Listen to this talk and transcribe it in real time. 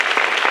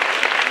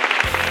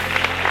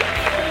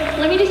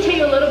let me just tell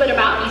you a little bit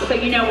about me so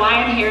you know why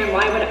I'm here and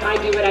why I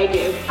do what I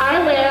do.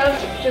 I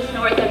live just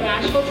north of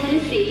Nashville,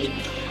 Tennessee.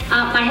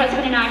 My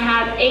husband and I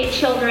have 8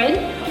 children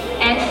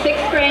and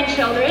 6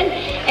 grandchildren.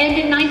 And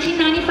in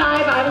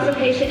 1995, I was a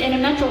patient in a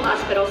mental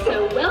hospital.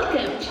 So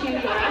welcome to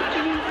your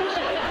afternoon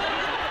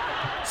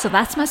session. So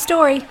that's my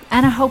story,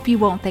 and I hope you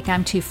won't think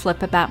I'm too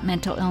flip about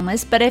mental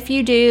illness, but if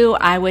you do,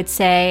 I would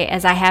say,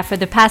 as I have for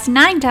the past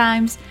 9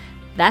 times,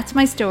 that's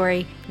my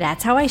story,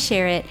 that's how I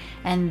share it,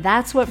 and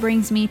that's what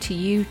brings me to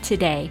you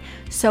today.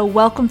 So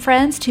welcome,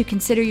 friends, to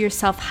Consider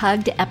Yourself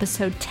Hugged,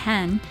 episode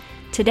 10.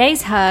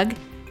 Today's hug,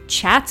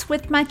 Chats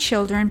with My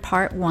Children,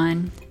 part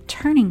 1,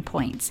 Turning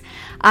Points.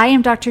 I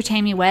am Dr.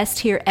 Tammy West,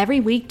 here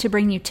every week to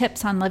bring you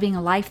tips on living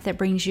a life that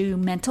brings you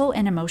mental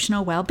and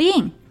emotional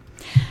well-being.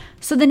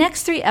 So the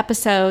next 3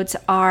 episodes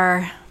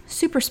are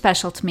super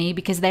special to me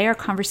because they are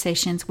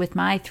conversations with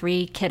my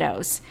 3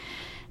 kiddos.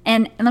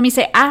 And let me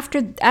say,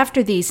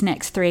 after these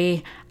next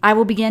 3, I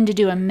will begin to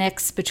do a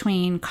mix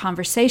between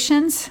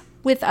conversations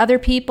with other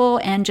people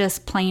and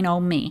just plain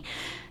old me.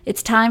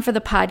 It's time for the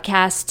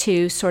podcast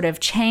to sort of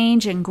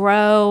change and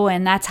grow,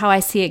 and that's how I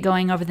see it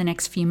going over the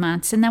next few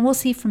months, and then we'll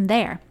see from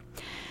there.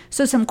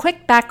 So some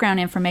quick background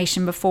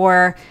information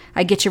before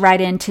I get you right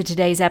into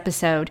today's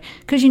episode.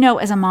 Because,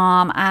 as a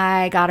mom,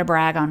 I gotta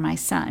brag on my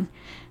son.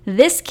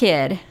 This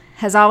kid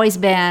has always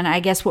been, I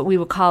guess, what we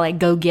would call a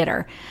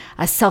go-getter,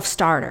 a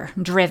self-starter,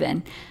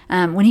 driven.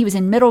 When he was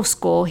in middle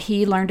school,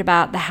 he learned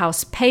about the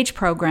House Page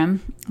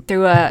program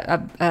through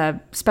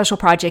a special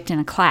project in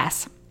a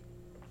class.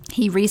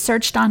 He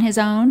researched on his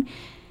own.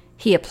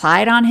 He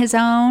applied on his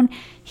own.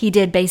 He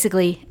did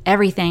basically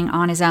everything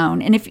on his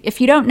own. And if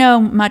you don't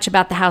know much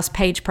about the House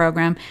Page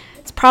program,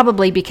 it's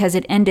probably because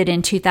it ended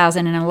in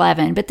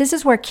 2011. But this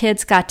is where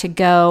kids got to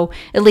go,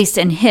 at least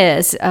in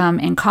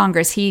in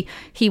Congress. He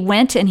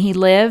went and he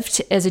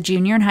lived as a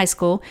junior in high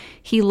school.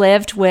 He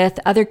lived with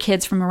other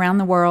kids from around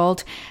the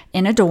world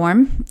in a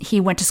dorm. He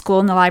went to school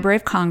in the Library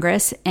of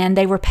Congress, and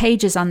they were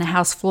pages on the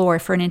House floor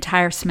for an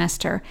entire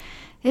semester.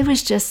 It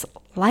was just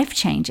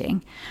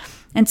life-changing.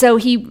 And so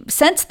he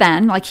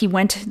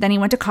went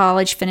to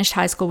college, finished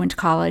high school, went to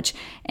college,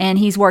 and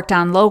he's worked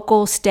on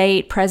local,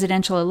 state,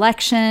 presidential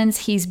elections.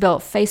 He's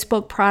built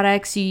Facebook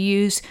products you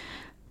use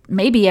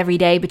maybe every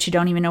day, but you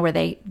don't even know where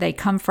they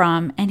come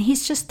from. And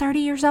he's just 30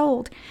 years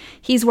old.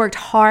 He's worked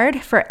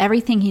hard for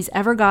everything he's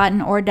ever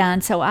gotten or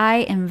done. So I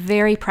am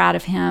very proud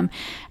of him,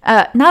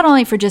 not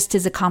only for just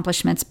his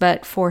accomplishments,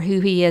 but for who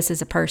he is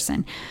as a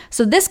person.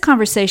 So this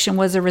conversation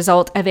was a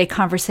result of a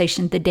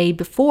conversation the day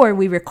before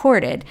we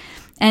recorded.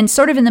 And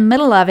sort of in the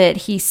middle of it,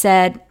 he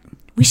said,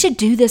 we should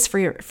do this for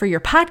your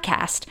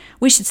podcast.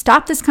 We should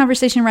stop this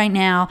conversation right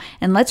now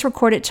and let's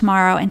record it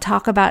tomorrow and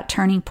talk about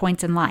turning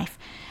points in life.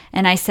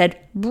 And I said,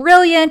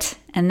 brilliant.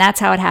 And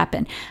that's how it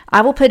happened. I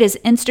will put his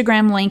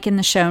Instagram link in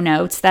the show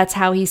notes. That's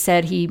how he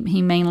said he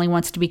mainly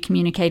wants to be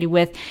communicated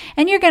with.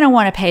 And you're going to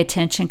want to pay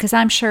attention because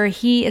I'm sure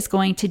he is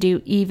going to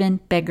do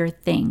even bigger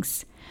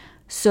things.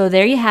 So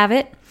there you have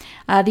it.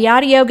 The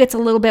audio gets a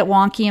little bit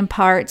wonky in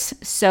parts,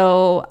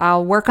 so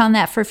I'll work on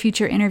that for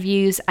future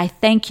interviews. I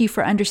thank you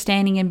for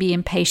understanding and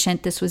being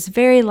patient. This was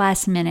very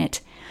last minute.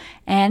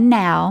 And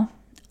now,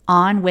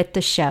 on with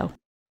the show.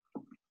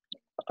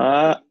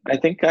 I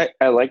think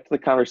I liked the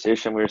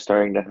conversation we were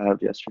starting to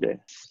have yesterday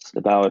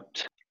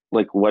about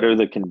what are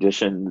the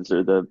conditions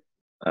or the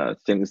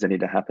things that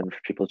need to happen for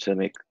people to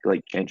make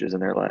changes in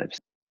their lives.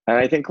 And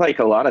I think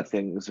a lot of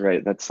things,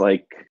 right? That's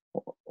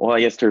I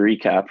guess to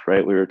recap,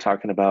 right? We were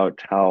talking about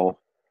how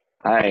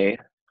I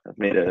have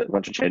made a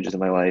bunch of changes in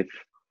my life.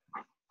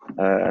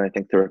 And I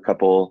think there were a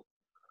couple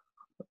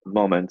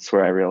moments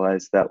where I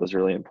realized that was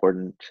really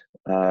important.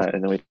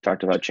 And then we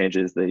talked about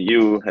changes that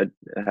you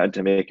had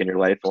to make in your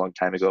life a long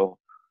time ago,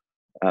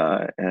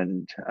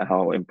 and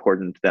how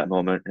important that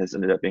moment has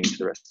ended up being to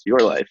the rest of your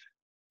life.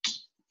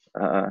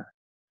 And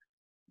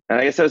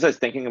I guess as I was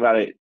thinking about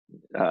it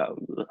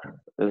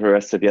the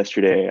rest of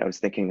yesterday, I was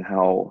thinking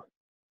how,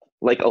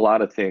 a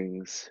lot of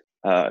things,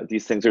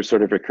 these things are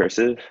sort of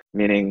recursive,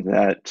 meaning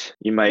that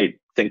you might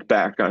think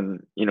back on,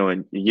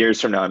 in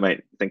years from now, I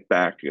might think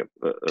back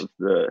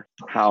of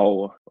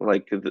how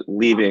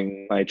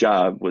leaving my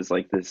job was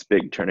this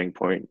big turning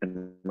point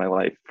in my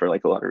life for a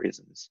lot of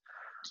reasons.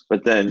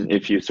 But then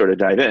if you sort of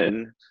dive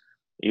in,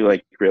 you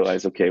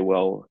realize, okay,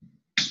 well,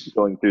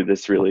 going through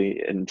this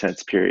really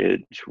intense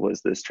period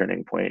was this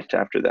turning point.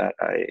 After that,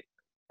 I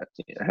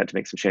had to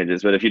make some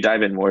changes. But if you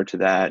dive in more to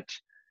that,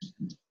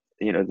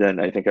 then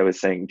I think I was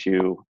saying to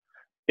you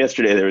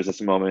yesterday, there was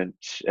this moment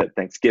at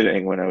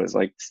Thanksgiving when I was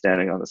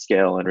standing on the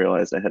scale and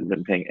realized I hadn't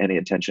been paying any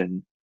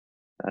attention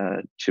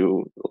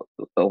to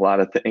a lot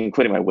of things,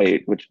 including my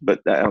weight, but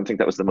I don't think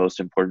that was the most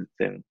important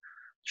thing.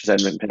 Just I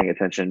hadn't been paying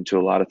attention to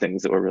a lot of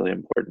things that were really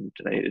important,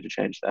 and I needed to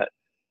change that.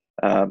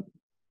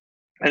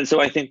 And so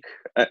I think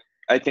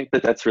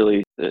that that's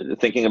really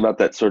thinking about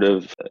that sort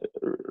of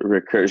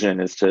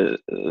recursion as to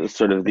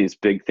sort of these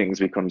big things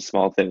become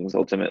small things,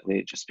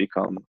 ultimately just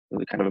become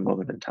really kind of a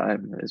moment in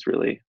time, is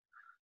really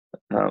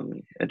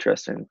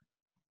interesting.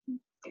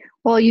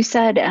 Well, you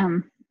said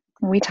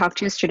we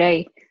talked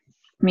yesterday,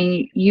 I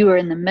mean, you are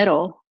in the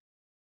middle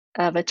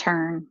of a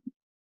turn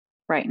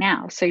right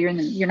now. So you're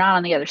not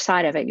on the other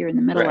side of it. You're in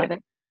the middle of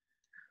it.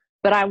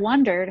 But I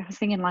was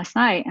thinking last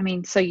night, I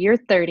mean, so you're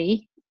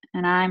 30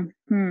 and I'm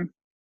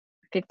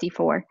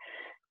 54.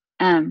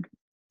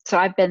 So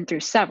I've been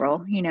through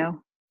several,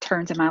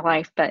 turns in my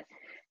life, but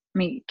I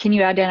mean, can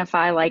you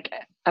identify like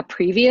a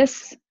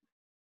previous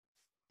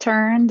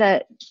turn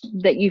that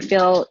you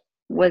feel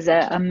was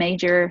a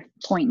major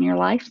point in your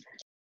life?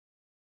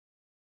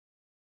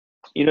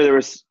 There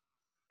was,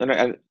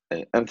 and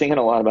I'm thinking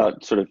a lot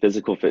about sort of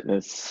physical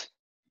fitness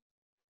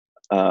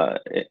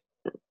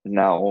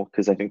now,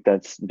 because I think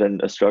that's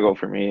been a struggle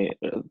for me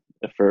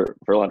for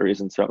a lot of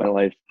reasons throughout my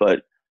life.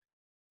 But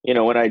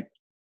when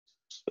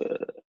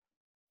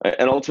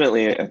and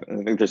ultimately, I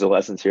think there's a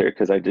lesson here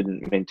because I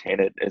didn't maintain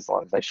it as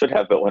long as I should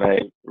have. But when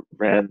I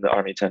ran the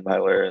Army 10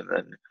 miler and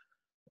then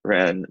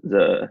ran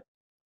the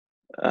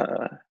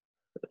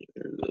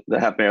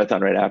half marathon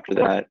right after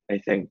that, I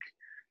think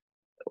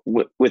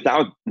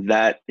without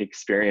that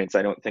experience,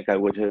 I don't think I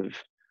would have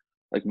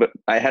but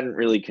I hadn't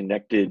really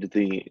connected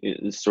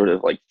the sort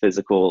of like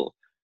physical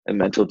and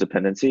mental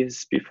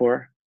dependencies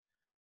before.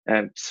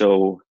 And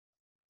so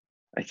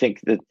I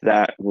think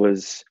that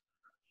was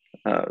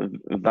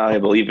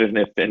valuable, even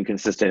if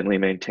inconsistently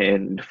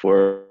maintained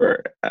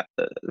for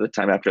the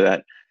time after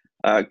that,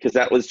 because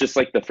that was just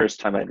like the first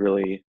time I'd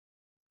really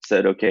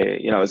said,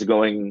 okay,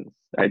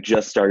 I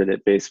just started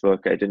at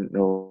Facebook. I didn't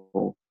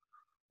know,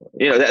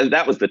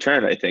 that was the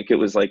turn. I think it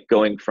was like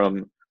going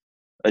from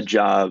a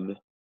job,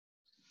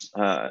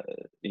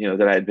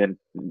 that I had been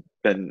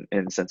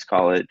in since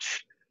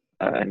college,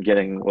 and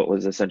getting what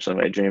was essentially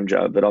my dream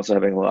job, but also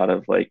having a lot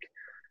of like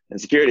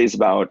insecurities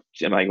about,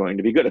 am I going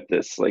to be good at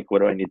this? Like,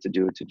 what do I need to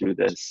do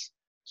this?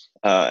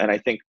 And I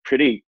think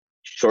pretty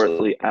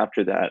shortly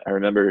after that, I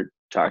remember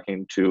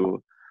talking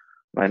to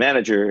my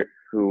manager,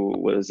 who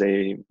was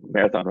a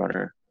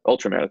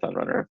ultra marathon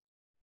runner,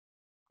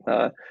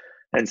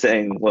 and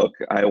saying, look,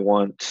 I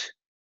want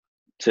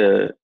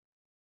to,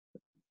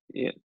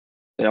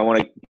 I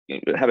want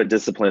to have a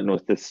discipline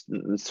with this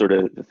sort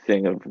of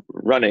thing of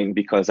running,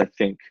 because I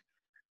think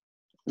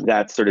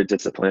that sort of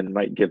discipline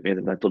might give me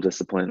the mental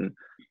discipline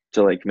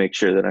to like make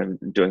sure that I'm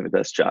doing the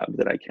best job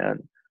that I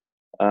can.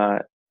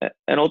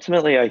 And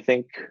ultimately, I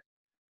think,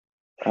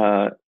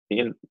 I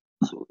think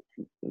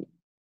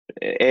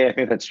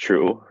that's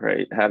true,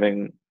 right?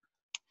 Having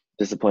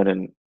discipline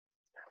in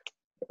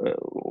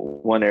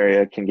one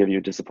area can give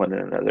you discipline in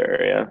another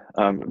area.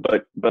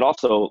 But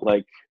also,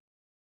 like,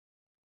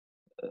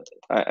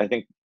 I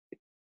think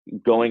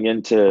going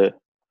into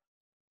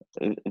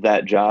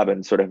that job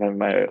and sort of having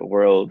my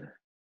world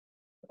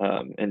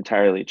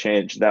entirely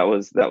changed, that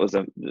was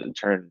a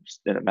turn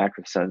in a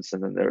macro sense.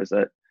 And then there was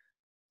that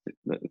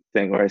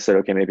thing where I said,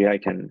 okay, maybe I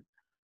can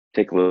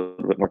take a little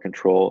bit more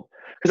control,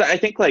 because I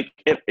think like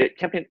at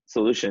Campaign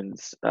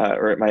Solutions,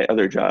 or at my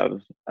other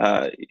job,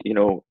 I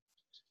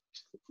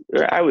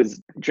was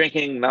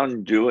drinking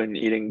Mountain Dew and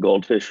eating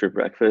goldfish for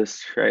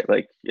breakfast, right?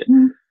 Like,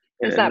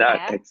 is that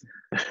bad?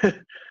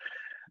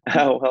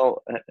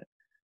 Well,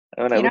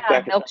 when I look back, I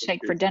had a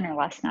milkshake for dinner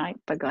last night,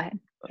 but go ahead.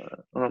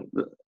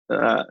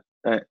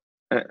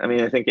 I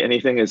mean, I think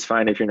anything is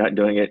fine if you're not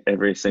doing it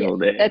every single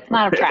day. That's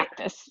not a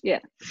practice. Yeah.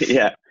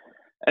 Yeah.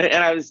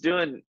 And I was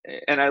and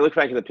I look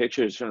back at the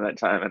pictures from that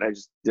time, and I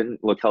just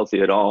didn't look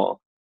healthy at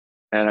all.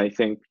 And I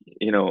think,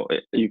 you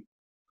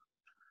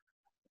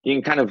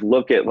can kind of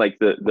look at like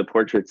the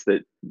portraits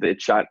that they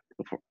shot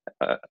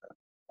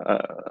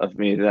of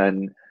me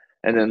then,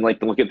 and then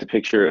like look at the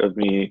picture of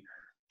me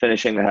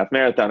finishing the half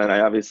marathon, and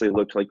I obviously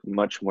looked like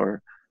much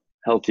more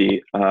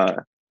healthy.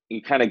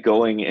 Kind of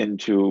going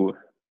into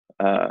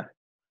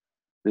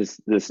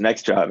this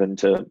next job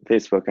into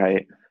Facebook,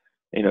 I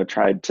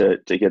tried to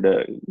get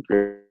a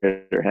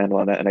greater handle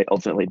on that, and I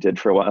ultimately did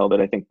for a while.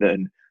 But I think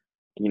then,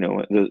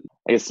 I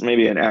guess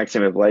maybe an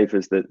axiom of life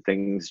is that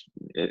things,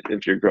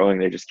 if you're growing,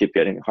 they just keep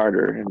getting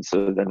harder. And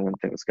so then when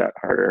things got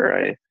harder,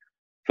 I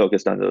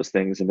focused on those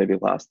things and maybe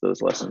lost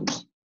those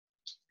lessons.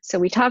 So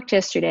we talked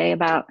yesterday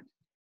about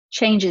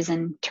changes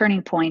and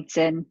turning points,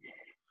 and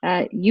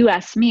you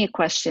asked me a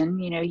question.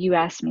 You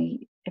asked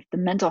me if the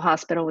mental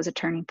hospital was a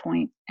turning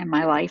point in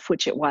my life,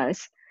 which it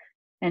was.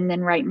 And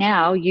then right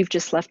now, you've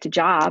just left a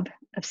job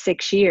of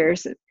 6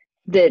 years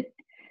that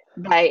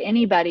by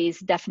anybody's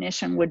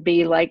definition would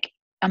be like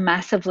a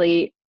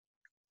massively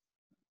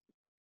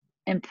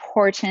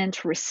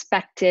important,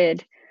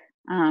 respected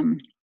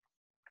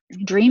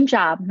dream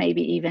job,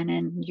 maybe even,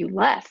 and you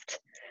left.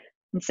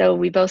 And so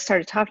we both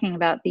started talking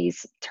about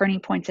these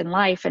turning points in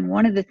life. And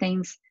one of the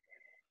things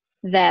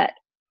that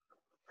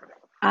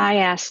I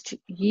asked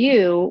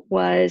you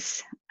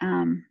was,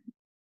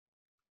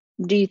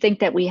 do you think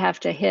that we have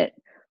to hit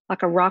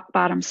like a rock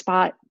bottom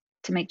spot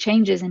to make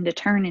changes and to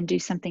turn and do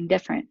something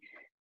different?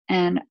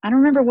 And I don't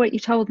remember what you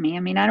told me. I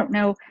mean, I don't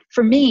know.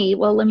 For me,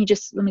 well, let me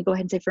go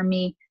ahead and say, for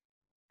me,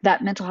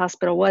 that mental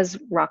hospital was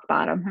rock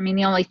bottom. I mean,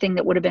 the only thing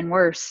that would have been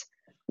worse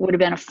would have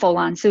been a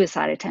full-on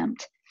suicide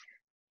attempt.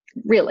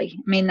 really.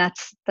 I mean,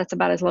 that's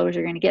about as low as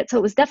you're going to get. So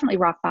it was definitely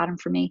rock bottom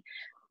for me,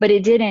 but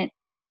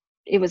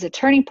it was a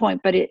turning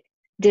point, but it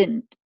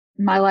didn't,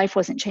 my life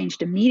wasn't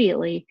changed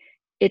immediately.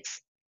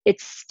 It's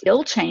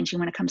still changing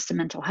when it comes to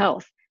mental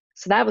health.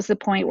 So that was the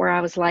point where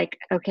I was like,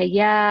 okay,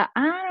 yeah,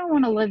 I don't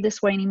want to live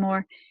this way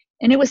anymore.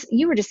 And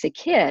you were just a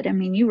kid. I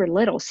mean, you were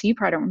little, so you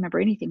probably don't remember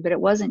anything, but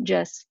it wasn't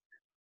just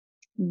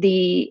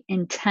the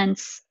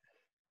intense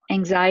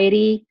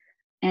anxiety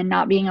and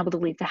not being able to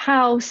leave the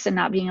house and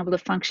not being able to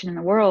function in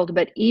the world.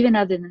 But even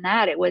other than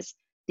that, it was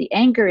the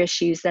anger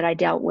issues that I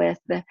dealt with,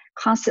 the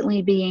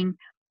constantly being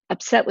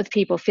upset with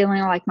people,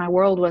 feeling like my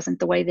world wasn't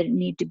the way that it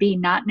needed to be,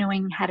 not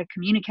knowing how to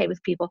communicate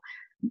with people,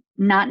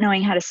 not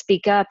knowing how to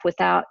speak up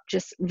without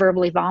just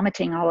verbally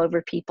vomiting all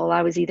over people.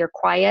 I was either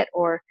quiet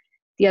or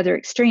the other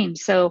extreme.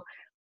 So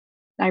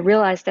I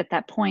realized at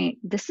that point,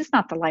 this is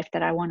not the life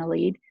that I want to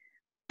lead.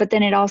 But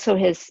then it also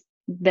has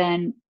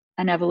been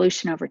an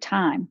evolution over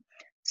time.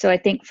 So I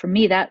think for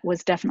me, that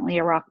was definitely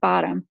a rock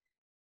bottom.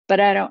 But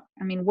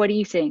what do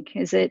you think?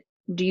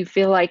 Do you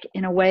feel like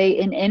in a way,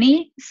 in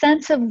any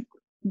sense of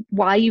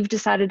why you've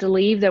decided to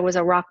leave, there was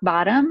a rock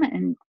bottom?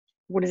 And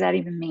what does that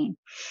even mean?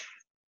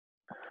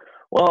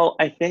 Well,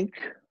 I think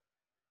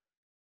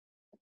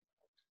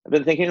I've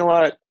been thinking a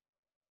lot.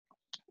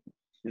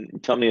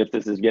 Tell me if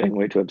this is getting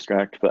way too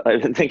abstract, but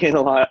I've been thinking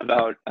a lot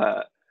about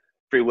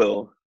free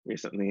will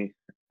recently,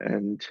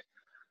 and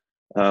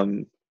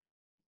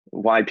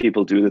why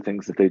people do the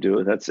things that they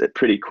do. That's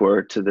pretty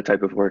core to the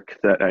type of work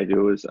that I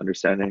do, is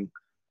understanding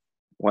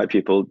why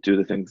people do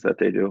the things that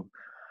they do.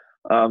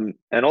 And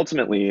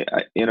ultimately,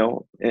 in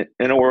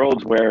a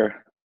world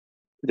where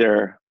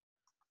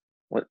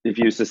if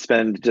you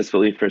suspend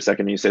disbelief for a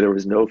second and you say there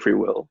was no free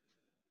will,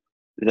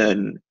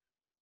 then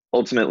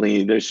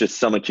ultimately there's just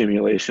some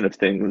accumulation of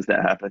things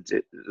that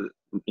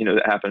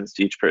happens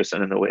to each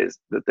person in the ways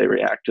that they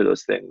react to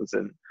those things.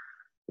 And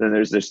then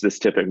there's this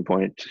tipping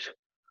point.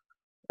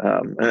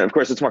 And of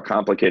course, it's more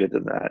complicated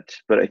than that,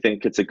 but I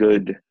think it's a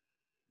good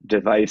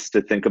device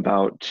to think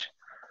about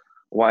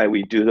why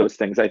we do those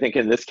things. I think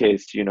in this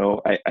case,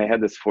 I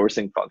had this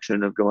forcing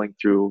function of going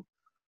through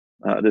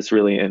this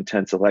really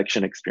intense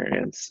election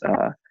experience.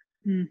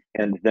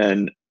 And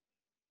then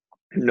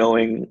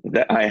knowing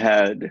that I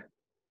had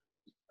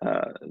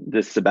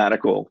this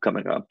sabbatical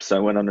coming up. So I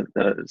went on a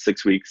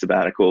 6-week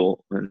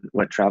sabbatical and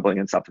went traveling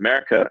in South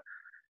America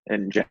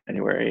in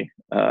January.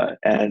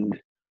 And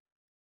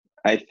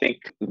I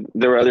think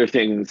there were other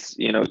things,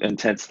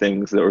 intense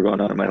things that were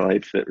going on in my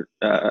life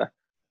that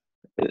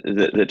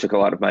took a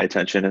lot of my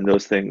attention, and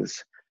those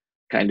things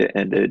kind of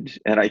ended.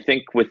 And I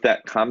think with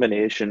that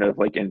combination of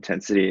like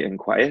intensity and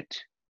quiet,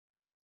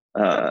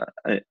 I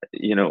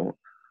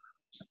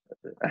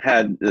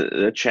had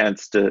a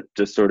chance to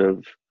sort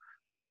of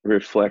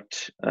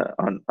reflect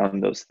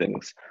on those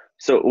things.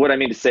 So what I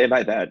mean to say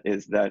by that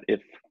is that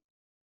if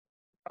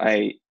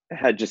I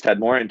had just had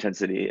more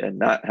intensity and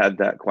not had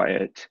that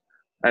quiet,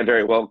 I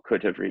very well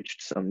could have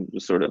reached some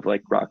sort of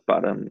like rock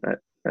bottom.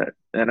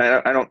 And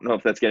I don't know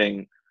if that's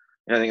getting,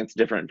 I think it's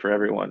different for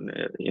everyone,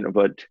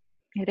 but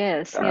it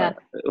is, yeah.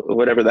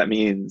 Whatever that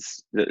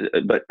means.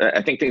 But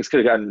I think things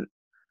could have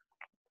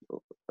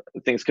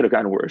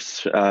gotten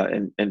worse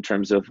in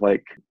terms of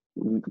like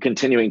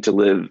continuing to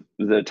live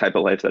the type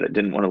of life that I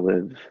didn't want to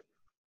live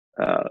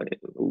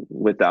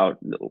without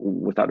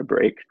a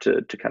break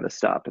to kind of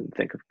stop and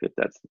think if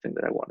that's the thing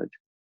that I wanted.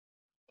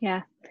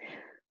 Yeah.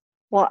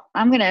 Well,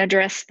 I'm going to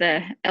address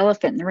the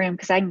elephant in the room,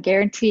 because I can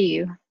guarantee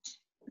you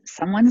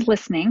someone's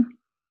listening,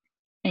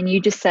 and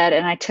you just said,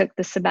 and I took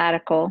the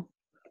sabbatical,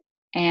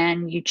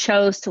 and you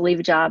chose to leave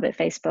a job at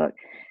Facebook.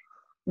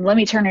 Let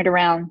me turn it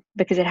around,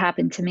 because it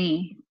happened to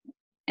me,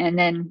 and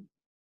then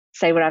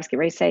say what I was getting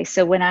ready to say.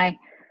 So when I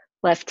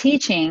left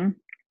teaching,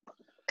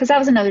 because that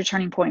was another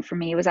turning point for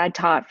me, I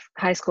taught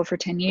high school for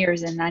 10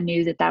 years, and I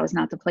knew that was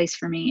not the place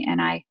for me, and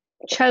I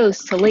chose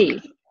to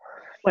leave.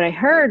 What I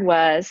heard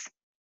was,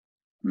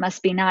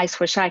 must be nice,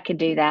 wish I could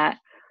do that.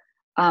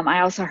 I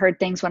also heard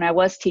things when I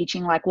was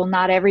teaching, like, well,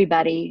 not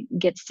everybody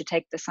gets to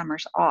take the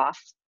summers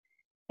off.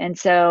 And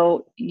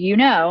so,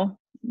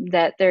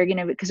 that they're going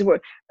to, because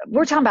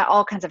we're talking about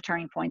all kinds of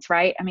turning points,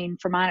 right? I mean,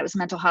 for mine, it was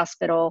mental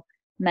hospital,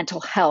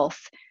 mental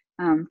health.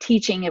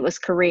 Teaching, it was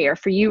career.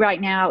 For you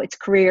right now, it's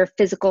career,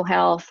 physical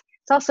health.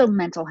 It's also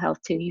mental health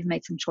too. You've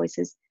made some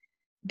choices.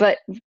 But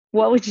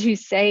what would you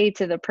say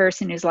to the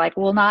person who's like,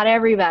 well, not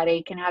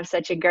everybody can have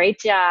such a great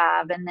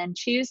job and then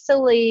choose to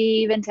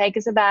leave and take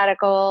a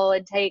sabbatical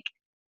and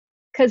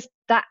because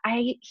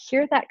I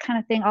hear that kind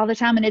of thing all the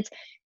time. And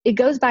it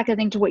goes back, I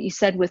think, to what you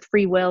said with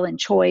free will and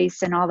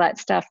choice and all that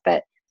stuff.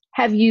 But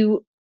has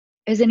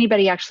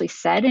anybody actually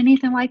said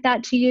anything like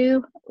that to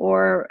you?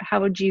 Or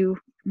what do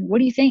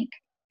you think?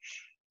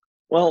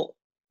 Well,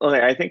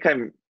 I think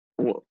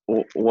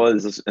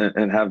was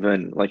and have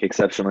been like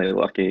exceptionally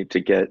lucky to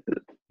get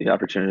the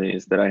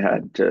opportunities that I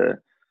had to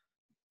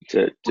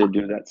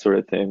do that sort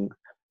of thing.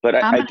 But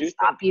I'm going to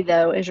stop you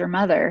though, as your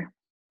mother.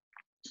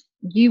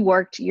 You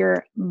worked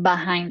your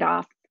behind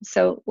off.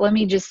 So let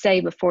me just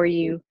say before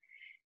you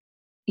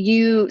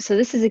so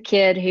this is a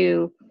kid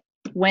who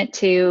went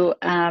to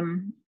a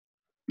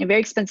very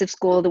expensive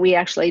school that we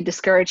actually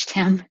discouraged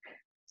him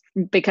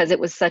because it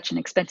was such an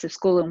expensive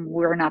school, and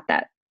we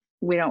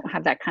don't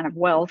have that kind of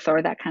wealth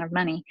or that kind of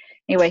money.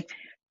 Anyway,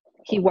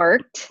 he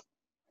worked,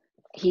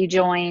 he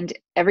joined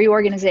every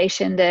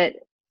organization that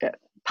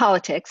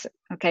politics.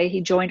 Okay.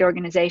 He joined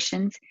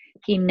organizations,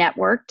 he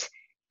networked,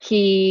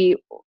 he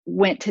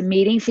went to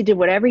meetings, he did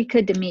whatever he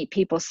could to meet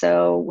people.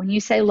 So when you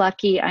say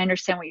lucky, I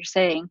understand what you're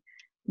saying,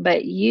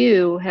 but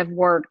you have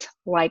worked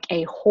like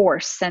a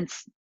horse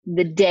since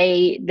the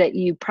day that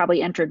you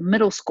probably entered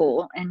middle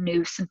school and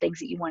knew some things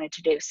that you wanted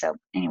to do. So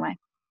anyway.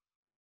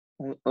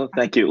 Well,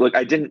 thank you. Look,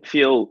 I didn't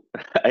feel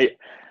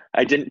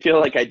I didn't feel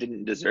like I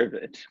didn't deserve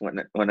it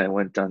when I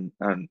went on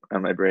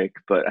my break,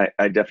 but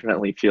I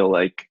definitely feel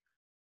like,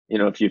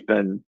 if you've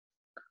been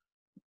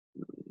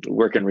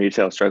working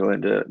retail,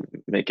 struggling to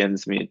make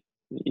ends meet,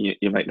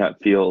 you might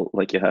not feel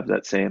like you have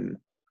that same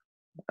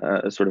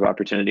sort of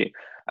opportunity.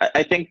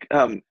 I think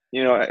I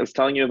was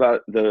telling you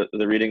about the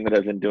reading that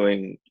I've been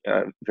doing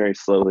very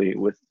slowly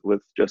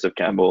with Joseph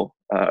Campbell,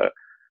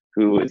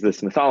 who is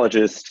this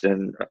mythologist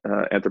and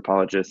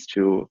anthropologist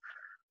who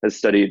has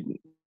studied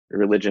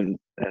religion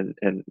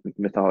and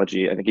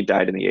mythology. I think he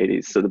died in the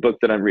 80s. So the book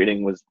that I'm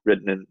reading was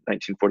written in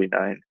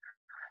 1949.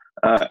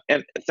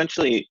 And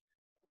essentially,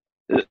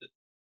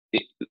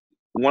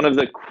 one of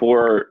the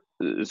core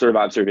sort of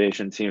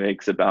observations he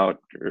makes about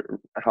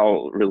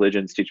how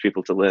religions teach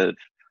people to live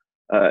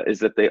is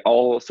that they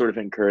all sort of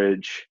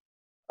encourage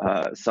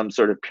some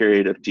sort of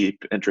period of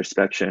deep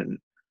introspection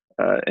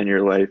in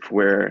your life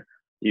where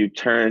you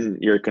turn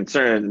your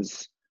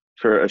concerns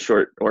for a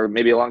short or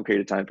maybe a long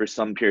period of time, for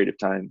some period of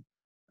time,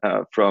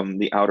 from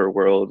the outer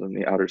world and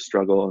the outer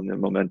struggle and the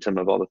momentum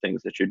of all the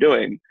things that you're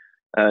doing,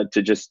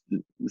 to just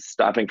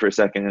stopping for a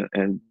second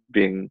and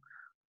being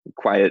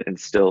quiet and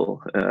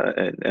still,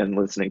 and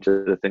listening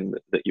to the thing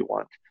that you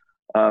want.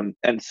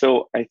 And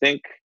so I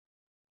think,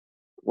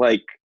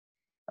 like,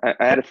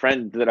 I had a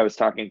friend that I was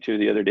talking to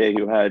the other day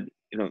who had,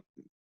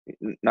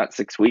 not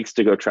 6 weeks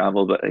to go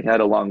travel, but he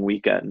had a long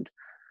weekend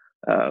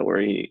where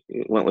he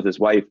went with his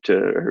wife to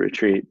a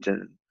retreat,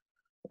 and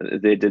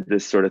they did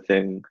this sort of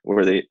thing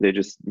where they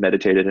just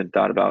meditated and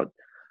thought about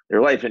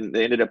their life, and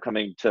they ended up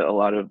coming to a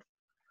lot of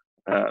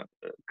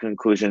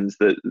conclusions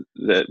that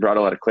brought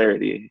a lot of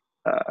clarity.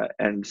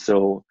 And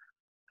so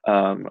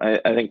I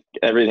think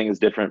everything is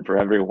different for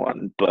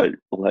everyone, but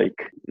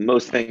like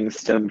most things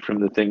stem from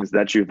the things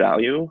that you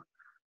value.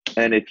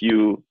 And if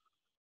you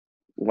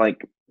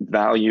like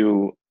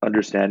value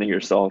understanding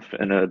yourself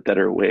in a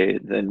better way,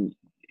 then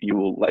you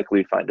will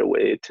likely find a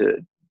way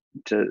to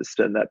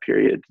spend that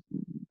period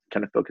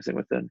kind of focusing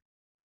within.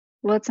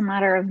 Well, it's a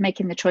matter of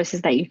making the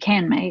choices that you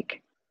can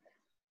make.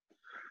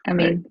 I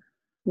mean, Right.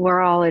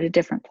 We're all at a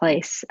different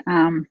place.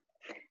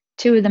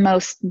 Two of the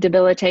most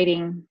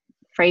debilitating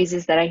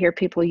phrases that I hear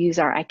people use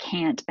are "I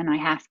can't" and "I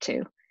have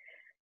to."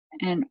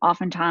 And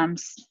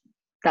oftentimes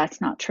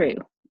that's not true,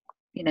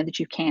 that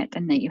you can't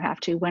and that you have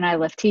to. When I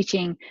left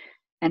teaching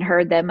and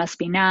heard that must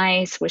be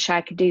nice, wish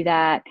I could do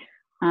that,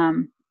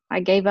 I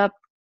gave up.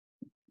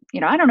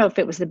 I don't know if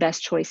it was the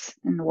best choice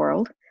in the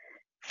world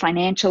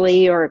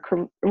financially or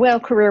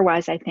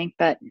career-wise, I think,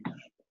 but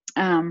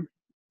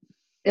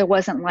it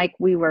wasn't like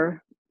we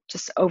were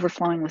just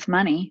overflowing with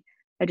money.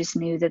 I just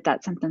knew that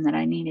that's something that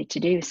I needed to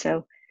do.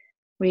 So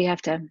we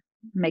have to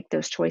make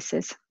those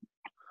choices.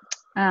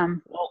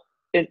 Well,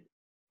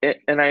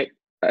 and I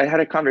had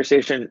a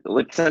conversation,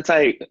 like, since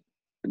I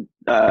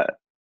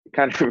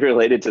kind of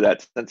related to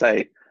that, since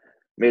I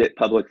made it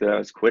public that I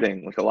was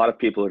quitting, like a lot of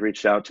people have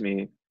reached out to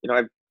me.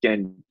 I've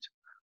gained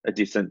a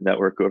decent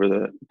network over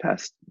the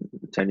past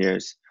 10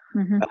 years.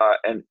 Mm-hmm.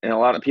 And a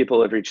lot of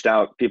people have reached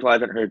out, people I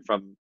haven't heard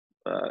from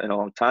in a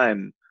long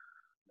time,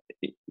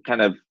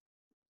 kind of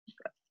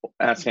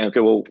asking, okay,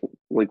 well,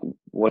 like,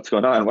 what's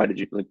going on? Why did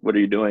you, like, what are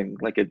you doing?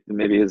 Like, it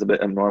maybe is a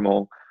bit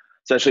abnormal,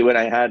 especially when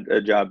I had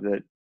a job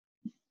that,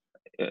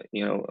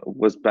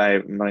 was, by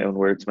my own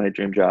words, my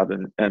dream job,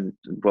 and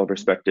well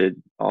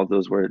respected, all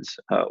those words.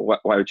 Why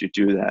would you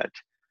do that?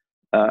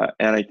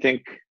 And I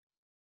think,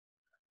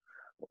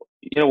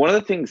 one of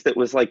the things that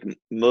was like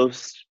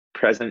most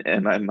present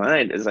in my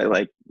mind as I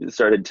like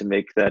started to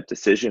make that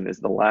decision is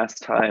the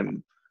last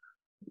time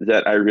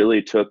that I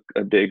really took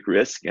a big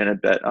risk and a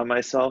bet on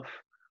myself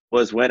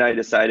was when I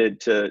decided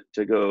to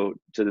go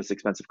to this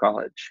expensive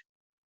college.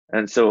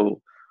 And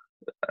so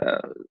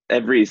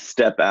every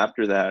step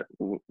after that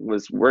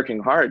was working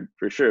hard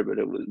for sure, but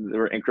there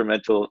were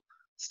incremental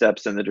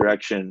steps in the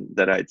direction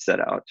that I'd set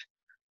out.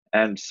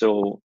 And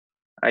so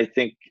I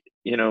think,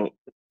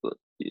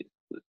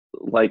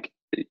 like,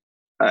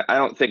 I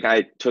don't think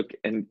I took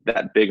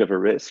that big of a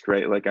risk,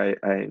 right? Like I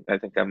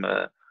think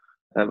I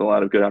have a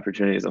lot of good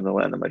opportunities on the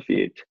land of my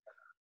feet.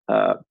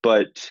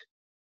 But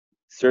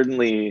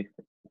certainly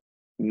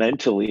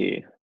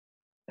mentally,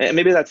 and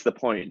maybe that's the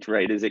point,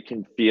 right? Is it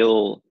can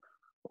feel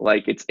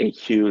like it's a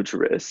huge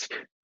risk.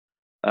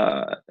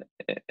 And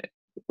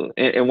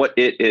what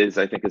it is,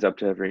 I think, is up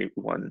to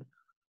everyone.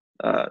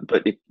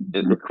 but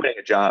quitting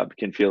a job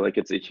can feel like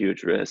it's a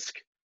huge risk.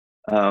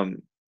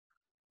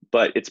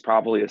 But it's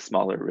probably a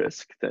smaller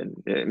risk than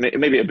it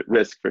may be a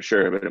risk for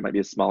sure, but it might be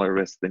a smaller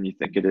risk than you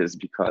think it is,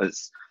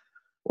 because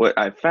what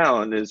I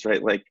found is,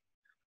 right, like,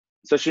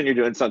 especially when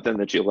you're doing something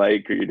that you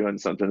like, or you're doing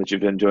something that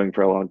you've been doing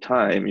for a long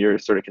time, your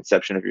sort of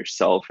conception of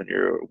yourself and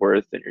your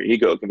worth and your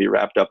ego can be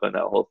wrapped up in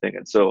that whole thing.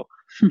 And so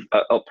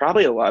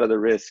probably a lot of the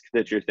risk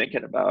that you're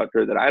thinking about,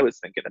 or that I was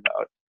thinking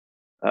about,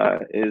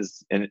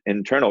 is an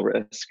internal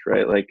risk,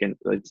 right? Like,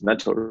 it's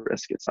mental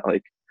risk. It's not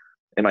like,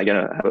 am I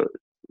going to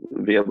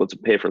be able to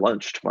pay for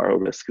lunch tomorrow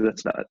risk?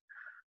 That's not,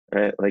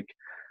 right? Like,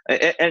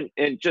 and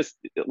just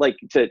like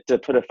to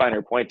put a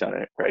finer point on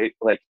it, right?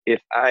 Like, if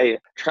I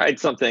tried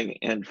something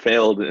and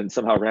failed and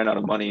somehow ran out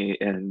of money,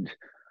 and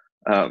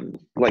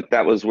like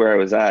that was where I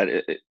was at,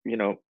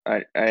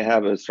 I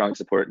have a strong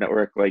support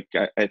network. Like,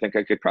 I think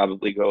I could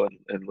probably go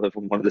and live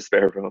in one of the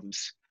spare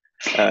rooms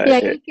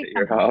at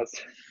your house.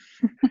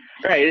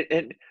 Right.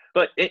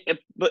 To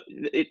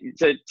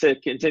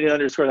continue to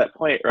underscore that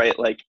point, right?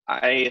 Like,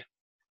 I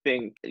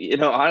think,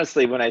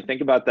 honestly, when I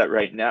think about that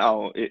right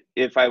now,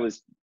 if I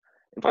was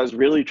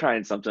really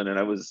trying something and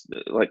I was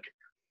like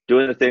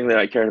doing the thing that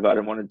I cared about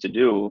and wanted to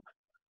do,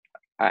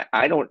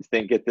 I don't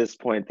think at this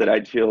point that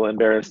I'd feel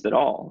embarrassed at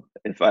all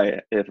if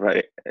I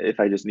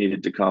just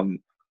needed to come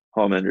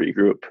home and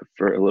regroup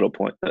for a little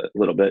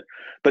bit.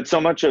 But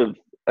so much of,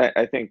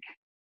 I think,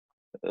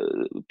 at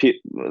least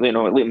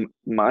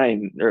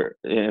mine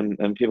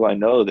and people I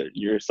know, that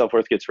your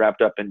self-worth gets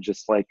wrapped up in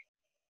just like,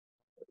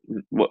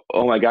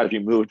 oh my God, if you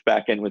moved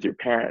back in with your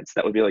parents,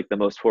 that would be like the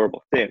most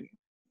horrible thing.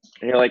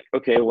 And you're like,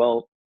 okay,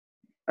 well,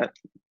 that's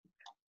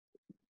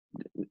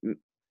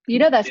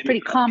pretty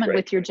common, right,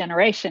 with your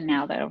generation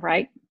now, though,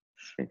 right?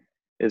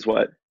 Is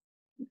what?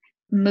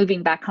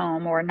 Moving back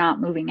home, or not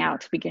moving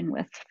out to begin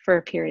with for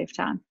a period of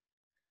time.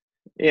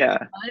 Yeah.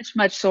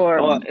 Much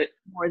more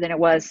than it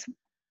was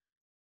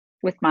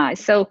with mine.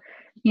 So,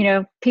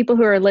 people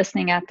who are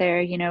listening out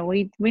there,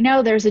 we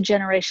know there's a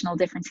generational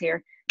difference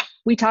here.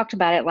 We talked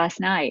about it last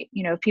night.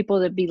 People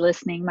that be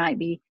listening might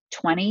be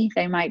 20,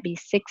 they might be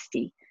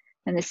 60.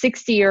 And the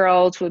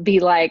 60-year-olds would be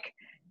like,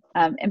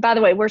 and by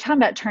the way, we're talking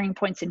about turning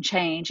points and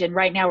change. And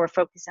right now we're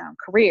focusing on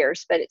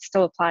careers, but it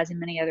still applies in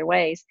many other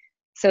ways.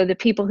 So the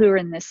people who are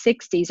in the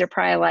 60s are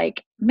probably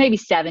like maybe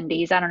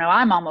 70s. I don't know.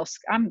 I'm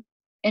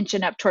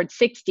inching up towards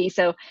 60.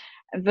 So,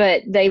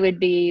 but they would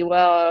be,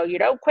 well, you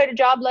don't quit a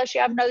job unless you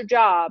have another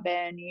job,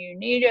 and you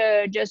need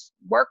to just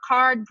work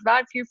hard,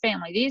 provide for your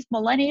family. These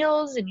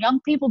millennials and young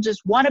people just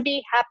want to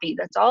be happy.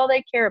 That's all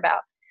they care about.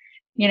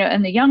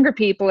 And the younger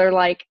people are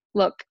like,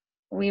 look,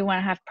 we want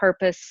to have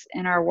purpose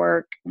in our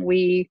work.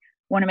 We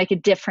want to make a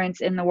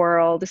difference in the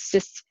world. It's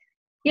just,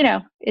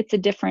 it's a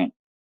different,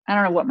 I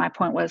don't know what my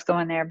point was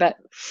going there, but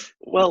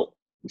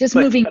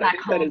moving back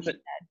home.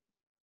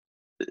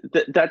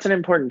 That's an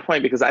important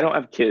point, because I don't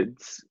have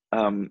kids.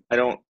 I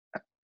don't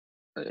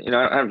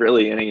have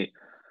really any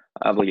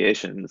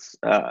obligations.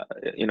 I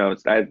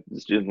have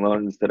student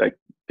loans that I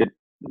could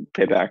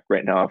pay back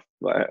right now if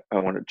I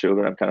wanted to,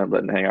 but I'm kind of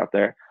letting it hang out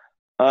there.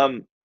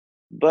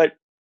 But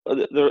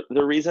the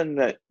reason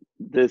that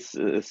this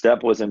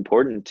step was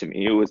important to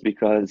me was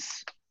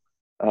because,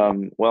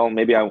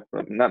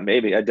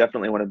 I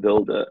definitely want to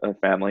build a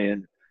family,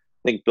 and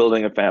I think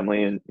building a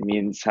family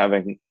means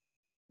having,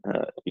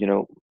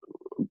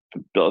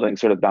 building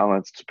sort of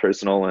balanced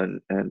personal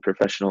and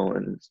professional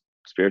and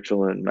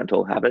spiritual and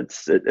mental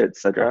habits,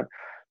 etc.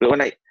 But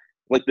when I,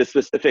 like, the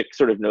specific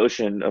sort of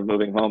notion of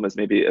moving home is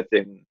maybe a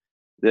thing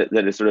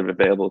that is sort of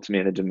available to me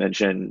in a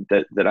dimension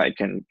that I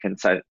can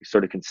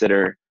sort of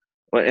consider,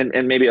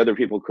 and maybe other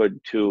people could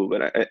too.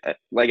 But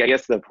I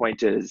guess the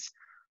point is,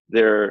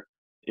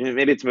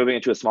 maybe it's moving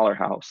into a smaller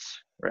house,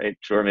 right?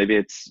 Or maybe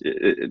it's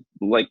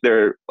like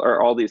there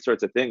are all these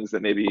sorts of things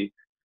that maybe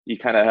you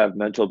kind of have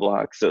mental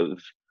blocks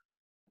of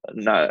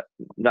not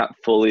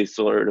fully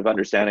sort of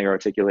understanding or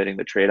articulating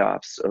the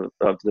trade-offs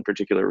of the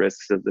particular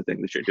risks of the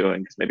thing that you're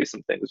doing, because maybe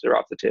some things are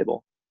off the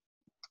table.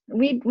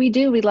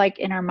 We like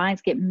in our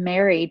minds get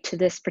married to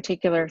this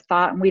particular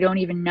thought, and we don't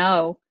even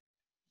know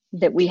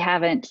that we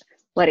haven't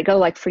let it go.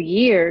 Like, for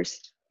years,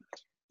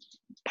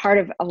 part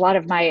of a lot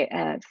of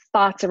my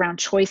thoughts around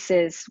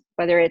choices,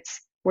 whether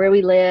it's where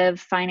we live,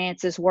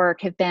 finances,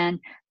 work, have been,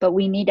 but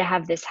we need to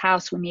have this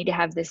house, we need to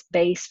have this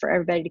base for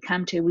everybody to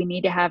come to, we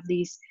need to have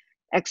these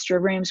extra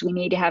rooms, we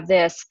need to have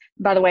this.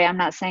 By the way, I'm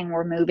not saying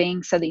we're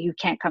moving so that you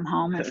can't come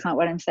home. That's not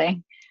what I'm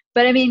saying.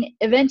 But I mean,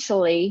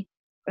 eventually,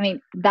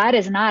 that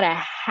is not a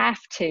have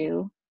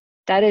to.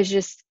 That is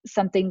just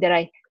something that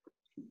I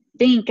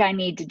think I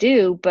need to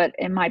do, but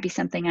it might be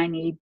something I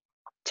need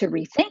to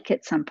rethink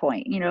at some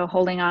point.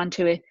 Holding on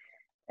to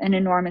an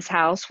enormous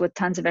house with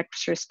tons of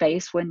extra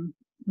space when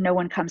no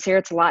one comes here,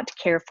 it's a lot to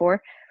care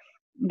for.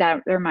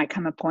 That there might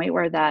come a point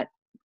where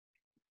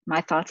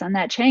my thoughts on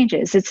that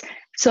changes.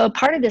 So a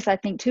part of this, I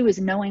think, too, is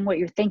knowing what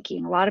you're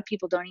thinking. A lot of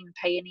people don't even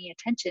pay any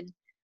attention.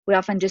 We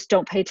often just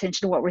don't pay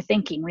attention to what we're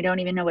thinking. We don't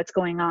even know what's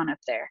going on up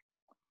there.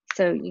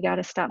 So you got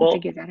to stop and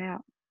figure that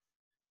out.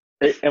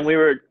 And we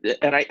were,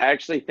 and I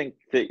actually think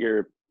that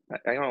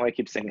I don't know why I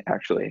keep saying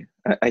actually.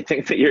 I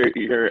think that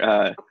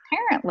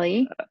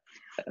Apparently.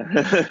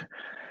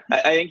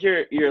 I think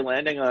you're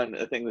landing on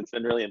a thing that's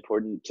been really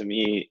important to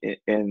me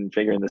in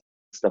figuring this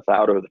stuff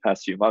out over the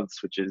past few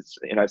months, which is,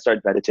 I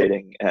started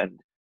meditating, and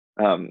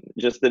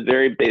just the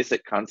very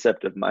basic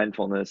concept of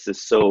mindfulness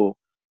is so,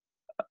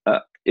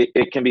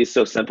 it can be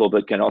so simple,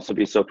 but can also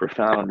be so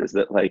profound. Is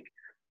that like,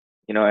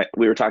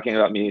 we were talking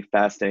about me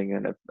fasting,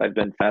 and I've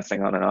been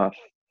fasting on and off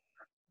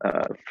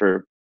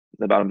for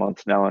about a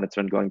month now, and it's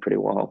been going pretty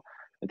well.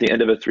 At the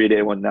end of a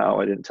 3-day one now,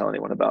 I didn't tell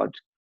anyone about,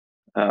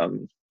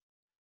 and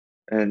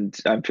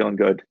I'm feeling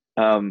good.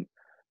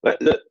 But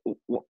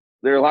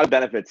there are a lot of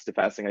benefits to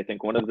fasting. I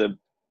think one of the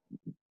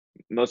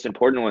most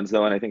important ones,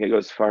 though, and I think it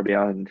goes far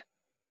beyond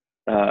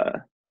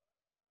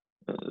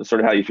sort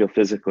of how you feel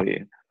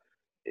physically,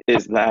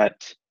 is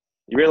that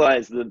you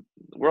realize the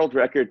world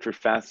record for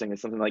fasting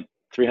is something like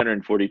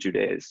 342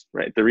 days,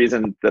 right? The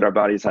reason that our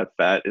bodies have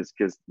fat is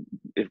because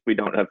if we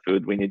don't have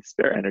food, we need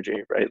spare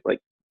energy, right? Like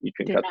you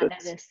can cut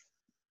this.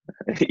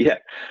 Yeah,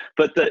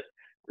 but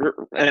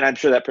and I'm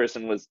sure that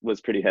person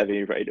was pretty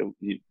heavy, right?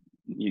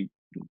 You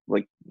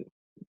like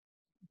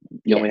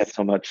you only have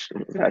so much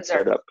fat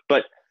stored up,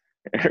 but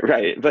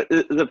right. But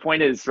the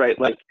point is, right?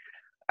 Like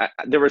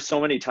there were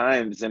so many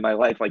times in my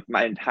life, like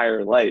my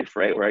entire life,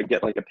 right, where I'd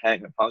get like a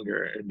pang of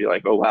hunger and be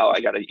like, oh wow, I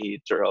gotta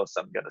eat or else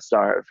I'm gonna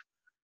starve.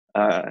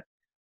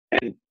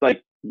 And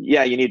like,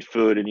 yeah, you need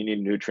food and you need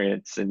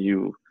nutrients, and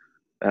you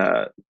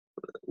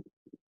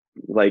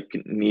like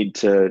need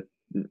to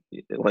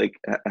like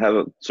have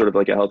a sort of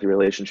like a healthy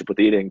relationship with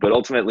eating, but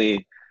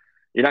ultimately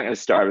you're not going to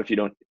starve if you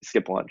don't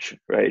skip lunch,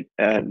 right?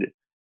 And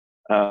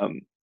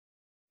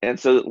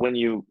so when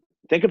you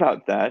think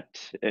about that,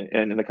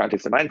 and in the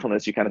context of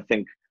mindfulness, you kind of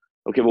think,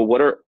 okay, well,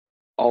 what are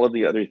all of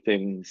the other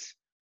things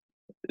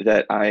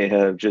that I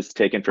have just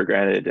taken for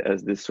granted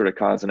as this sort of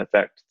cause and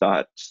effect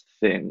thought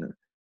thing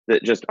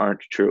that just aren't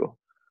true?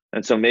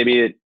 And so maybe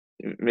it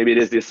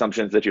is the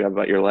assumptions that you have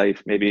about your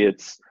life. Maybe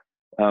it's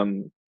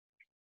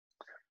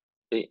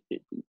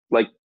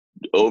like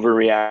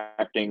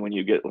overreacting when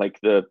you get like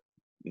the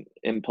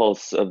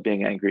impulse of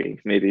being angry.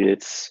 Maybe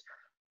it's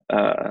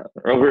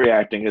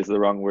overreacting is the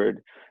wrong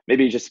word.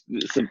 Maybe just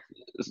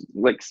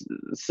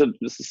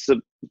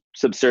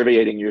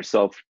subserviating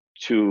yourself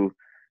to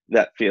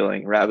that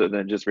feeling rather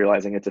than just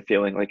realizing it's a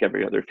feeling like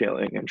every other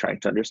feeling and trying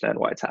to understand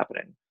why it's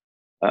happening.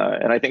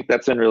 And I think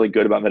that's been really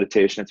good about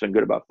meditation. It's been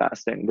good about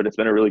fasting, but it's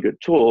been a really good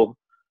tool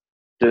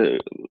to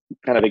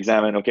kind of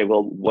examine, okay,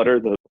 well, what are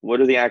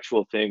the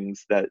actual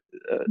things that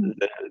are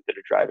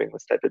driving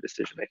this type of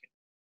decision making?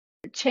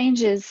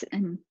 Changes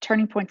and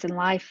turning points in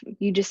life,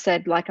 you just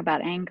said, like,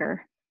 about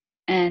anger,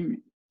 and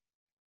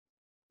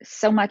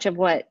so much of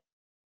what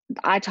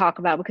I talk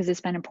about, because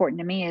it's been important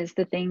to me, is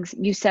the things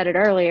you said it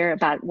earlier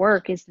about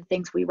work, is the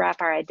things we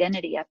wrap our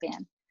identity up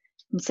in.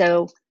 And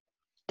so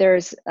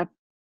there's a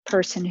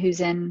person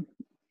who's in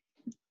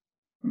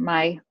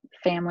my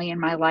family, in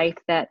my life,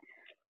 that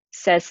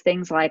says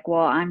things like,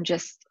 well, I'm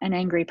just an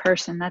angry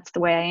person. That's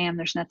the way I am.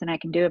 There's nothing I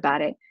can do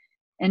about it.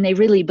 And they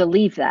really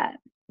believe that.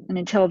 And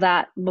until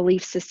that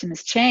belief system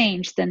is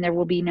changed, then there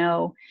will be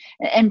no,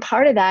 and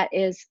part of that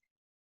is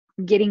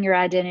getting your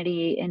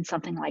identity in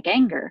something like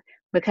anger.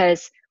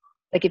 Because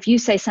like if you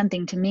say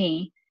something to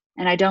me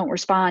and I don't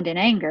respond in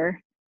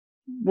anger,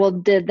 well,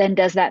 then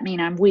does that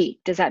mean I'm weak?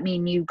 Does that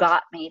mean you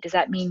got me? Does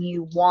that mean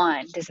you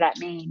won? Does that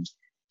mean,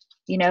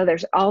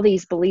 there's all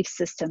these belief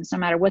systems, no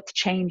matter what the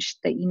change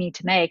that you need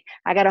to make.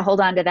 I got to hold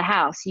on to the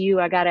house.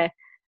 I got to,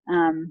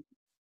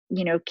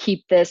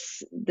 keep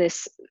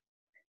this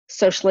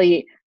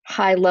socially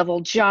high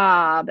level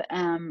job.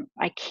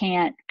 I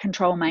can't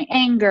control my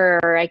anger.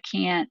 I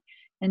can't.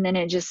 And then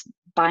it just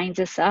binds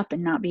us up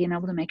and not being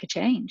able to make a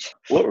change.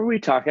 What were we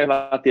talking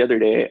about the other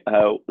day?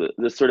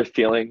 The sort of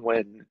feeling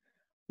when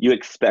you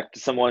expect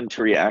someone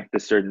to react a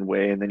certain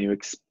way, and then you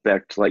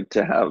expect like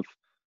to have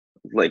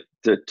like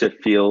to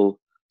feel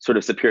sort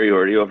of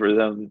superiority over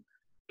them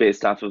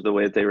based off of the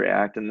way that they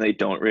react, and they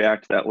don't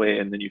react that way,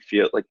 and then you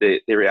feel like they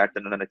react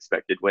in an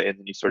unexpected way, and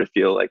then you sort of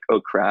feel like,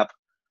 oh crap,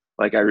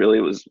 like I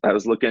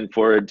was looking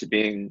forward to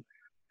being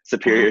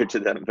superior to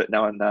them, but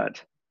now I'm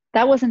not.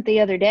 That wasn't the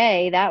other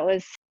day. That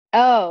was,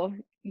 oh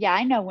yeah,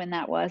 I know when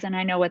that was, and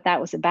I know what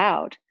that was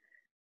about.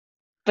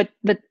 But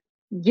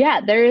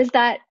yeah, there is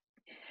that.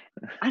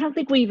 I don't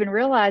think we even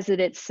realize that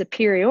it's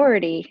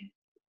superiority.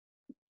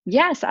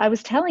 Yes, I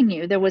was telling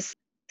you,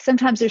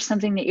 sometimes there's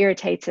something that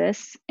irritates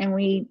us, and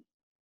we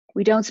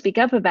don't speak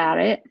up about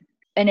it.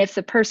 And if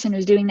the person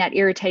who's doing that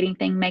irritating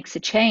thing makes a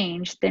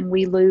change, then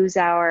we lose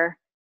our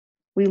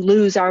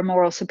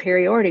moral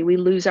superiority. We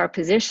lose our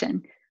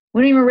position.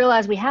 We don't even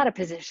realize we had a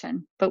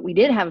position, but we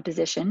did have a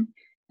position.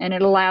 And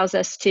it allows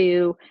us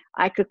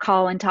I could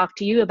call and talk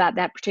to you about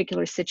that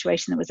particular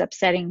situation that was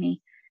upsetting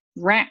me.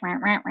 Rant,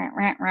 rant, rant, rant,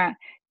 rant, rant.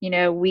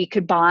 We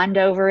could bond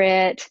over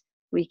it.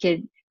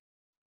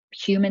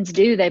 Humans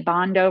they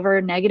bond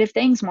over negative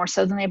things more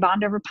so than they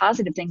bond over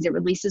positive things. It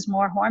releases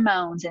more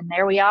hormones, and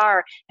there we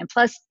are. And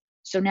plus,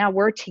 So now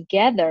we're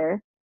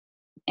together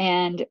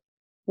and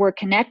we're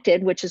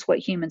connected, which is what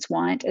humans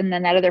want. And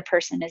then that other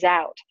person is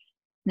out.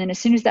 And then as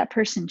soon as that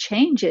person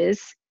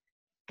changes,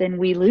 then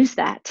we lose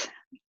that.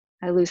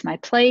 I lose my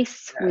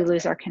place. We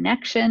lose our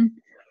connection.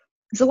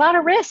 There's a lot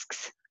of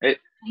risks.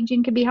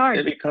 Changing can be hard.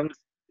 It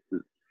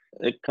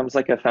becomes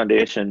like a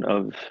foundation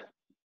of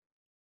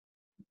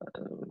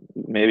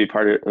maybe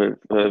part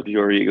of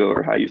your ego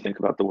or how you think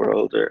about the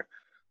world, or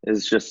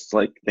is just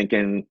like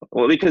thinking,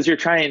 well, because you're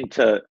trying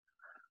to,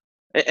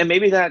 and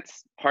maybe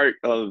that's part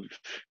of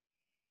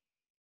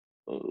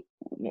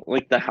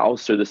like the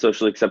house or the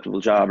socially acceptable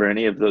job or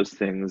any of those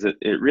things.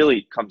 It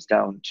really comes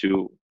down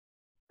to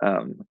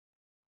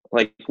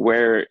like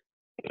where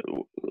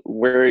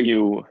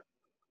you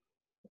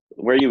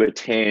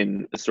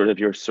attain sort of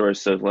your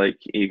source of like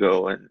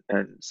ego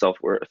and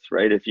self-worth,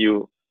 right? If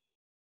you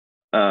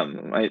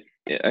I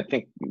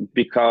think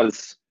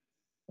because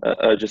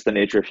just the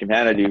nature of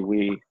humanity,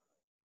 we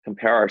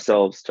compare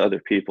ourselves to other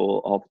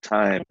people all the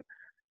time,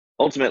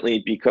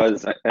 ultimately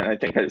because, and I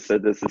think I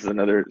said this is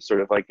another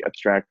sort of like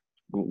abstract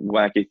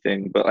wacky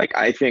thing, but like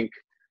I think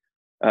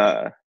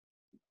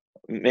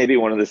maybe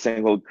one of the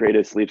single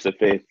greatest leaps of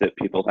faith that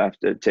people have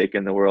to take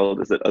in the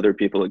world is that other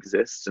people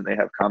exist and they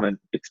have common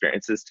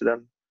experiences to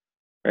them,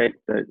 right?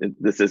 That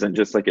this isn't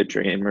just like a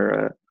dream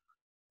or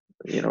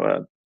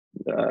a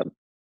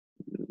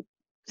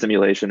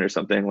simulation or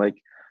something. Like,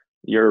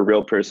 you're a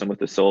real person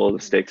with a soul. The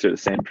stakes are the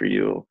same for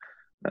you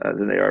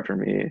than they are for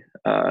me,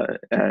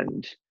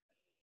 and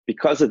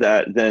because of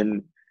that,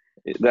 then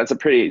that's a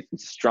pretty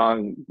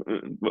strong,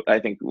 I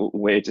think,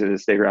 way to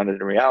stay grounded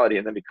in reality.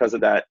 And then because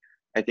of that,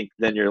 I think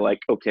then you're like,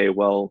 okay,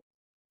 well,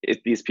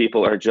 if these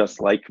people are just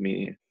like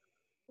me,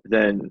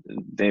 then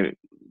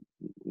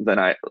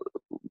I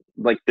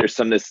like, there's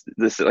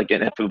this like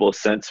ineffable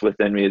sense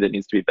within me that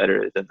needs to be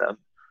better than them,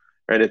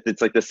 right? If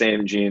it's like the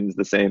same genes,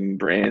 the same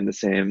brain, the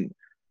same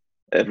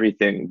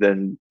everything,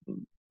 then,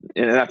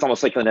 and that's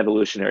almost like an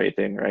evolutionary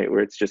thing, right?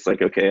 Where it's just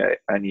like, okay,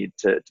 I need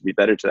to be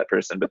better to that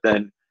person. But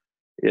then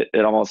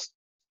it almost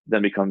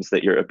then becomes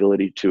that your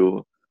ability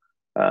to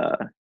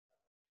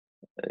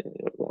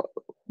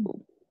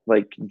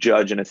like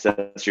judge and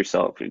assess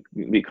yourself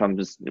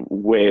becomes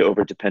way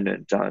over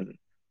dependent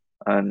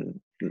on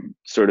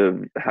sort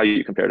of how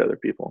you compare to other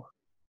people.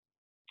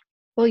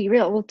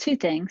 Well, two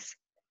things.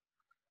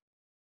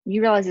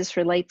 You realize this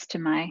relates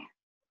to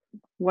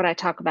what I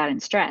talk about in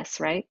stress,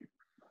 right?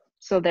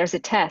 So there's a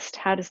test.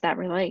 How does that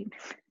relate?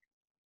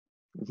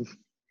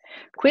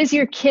 Quiz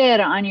your kid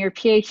on your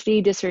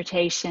PhD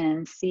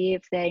dissertation. See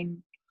if they.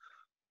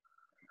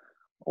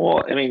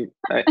 Well, I mean,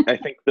 I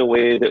think the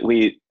way that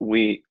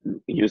we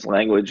use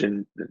language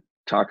and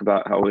talk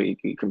about how we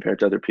compare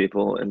to other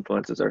people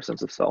influences our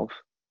sense of self.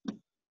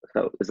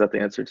 So is that the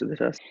answer to the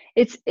test?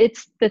 It's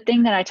the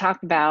thing that I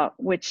talk about,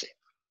 which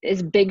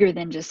is bigger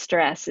than just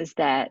stress, is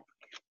that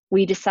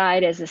we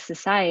decide as a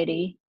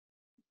society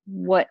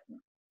what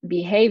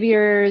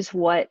behaviors,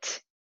 what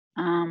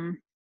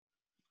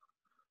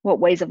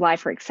ways of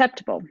life are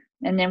acceptable,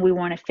 and then we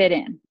want to fit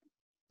in.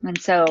 And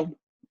so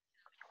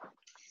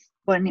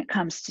when it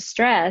comes to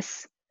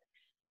stress,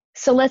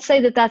 so let's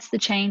say that that's the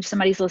change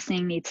somebody's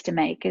listening needs to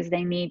make, is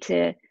they need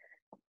to,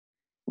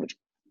 which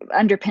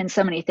underpins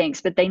so many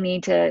things, but they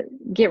need to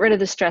get rid of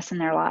the stress in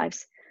their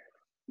lives,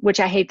 which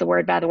I hate the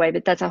word, by the way,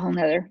 but that's a whole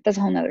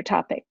nother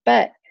topic.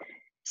 But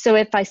so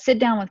if I sit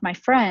down with my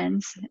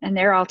friends and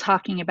they're all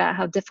talking about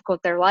how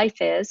difficult their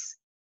life is,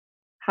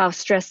 how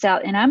stressed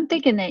out, and I'm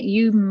thinking that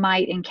you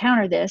might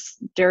encounter this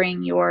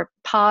during your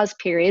pause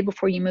period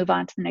before you move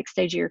on to the next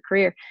stage of your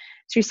career.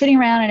 So you're sitting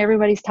around and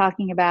everybody's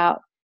talking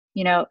about,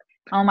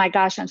 oh my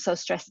gosh, I'm so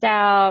stressed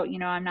out,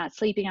 I'm not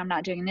sleeping, I'm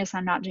not doing this,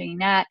 I'm not doing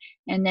that.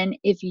 And then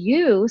if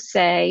you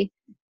say,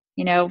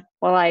 well,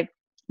 I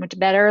went to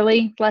bed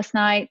early last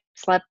night,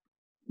 slept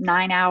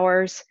 9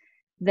 hours,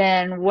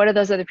 then what are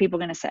those other people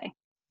going to say?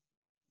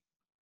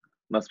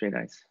 Must be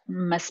nice.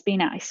 Must be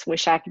nice.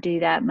 Wish I could do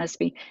that. Must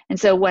be. And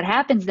so what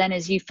happens then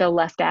is you feel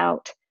left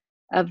out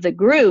of the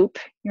group.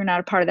 You're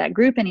not a part of that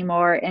group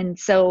anymore. And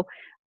so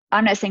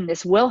I'm not saying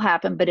this will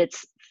happen, but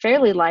it's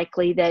fairly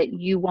likely that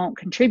you won't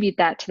contribute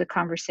that to the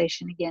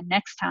conversation again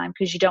next time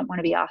because you don't want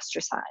to be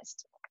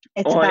ostracized.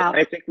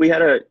 I think we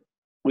had a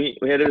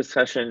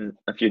discussion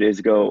a few days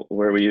ago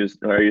where I used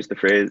the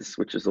phrase,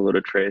 which is a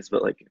loaded phrase,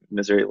 but like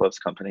misery loves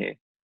company.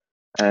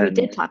 And we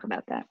did talk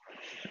about that.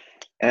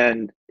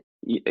 And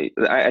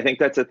I think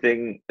that's a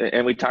thing,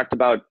 and we talked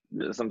about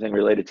something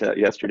related to that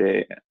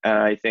yesterday. And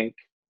I think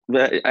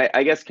that,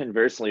 I guess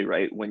conversely,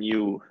 right, when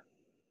you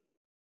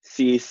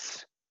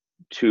cease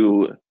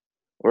to,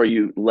 or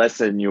you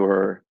lessen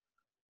your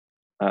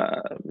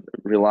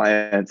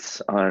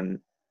reliance on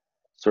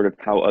sort of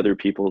how other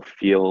people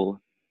feel,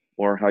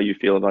 or how you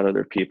feel about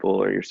other people,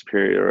 or your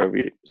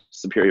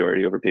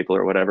superiority over people,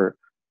 or whatever,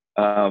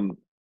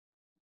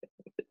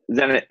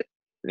 then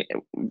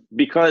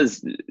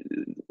because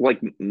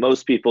like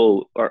most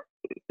people are,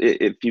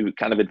 if you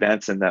kind of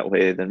advance in that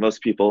way, then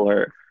most people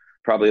are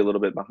probably a little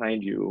bit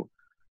behind you.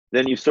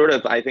 then you sort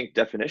of, I think,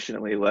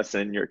 definitionally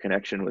lessen your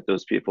connection with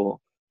those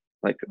people,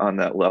 like on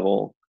that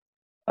level.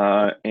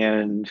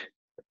 And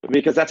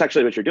because that's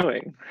actually what you're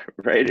doing,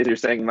 right? Is you're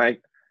saying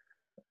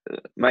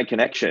my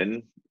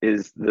connection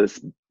is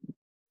this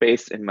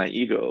base in my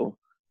ego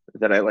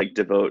that I like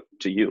devote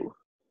to you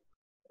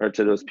or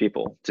to those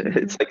people.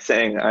 It's like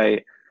saying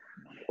I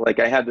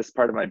had this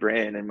part of my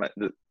brain and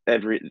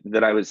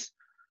that I was,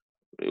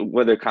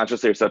 whether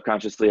consciously or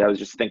subconsciously, I was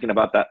just thinking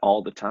about that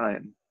all the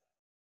time.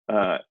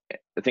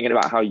 Thinking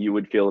about how you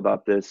would feel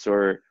about this,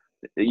 or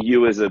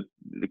you as a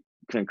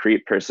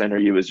concrete person, or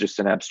you as just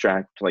an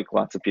abstract, like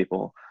lots of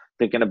people,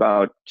 thinking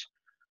about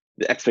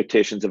the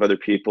expectations of other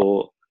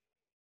people,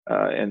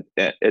 and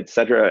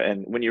etc.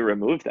 And when you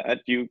remove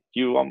that,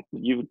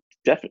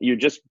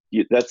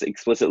 that's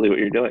explicitly what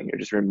you're doing. You're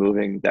just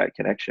removing that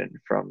connection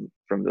from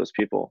those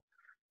people.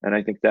 And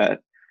I think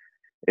that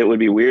it would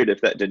be weird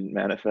if that didn't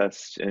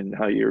manifest in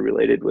how you're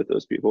related with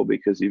those people,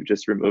 because you've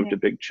just removed a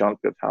big chunk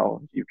of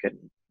how you can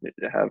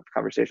have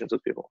conversations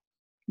with people.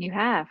 You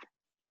have.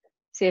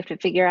 So you have to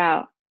figure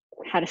out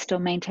how to still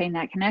maintain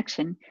that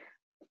connection.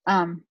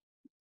 And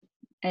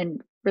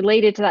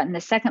related to that, in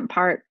the second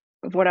part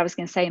of what I was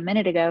going to say a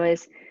minute ago,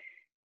 is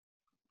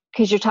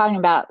because you're talking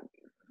about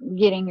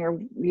getting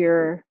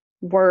your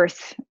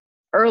worth.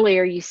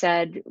 Earlier you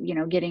said,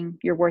 getting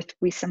your worth,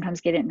 we sometimes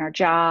get it in our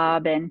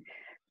job, and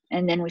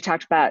then we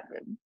talked about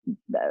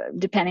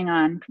depending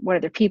on what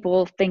other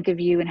people think of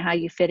you and how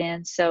you fit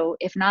in. So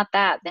if not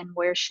that, then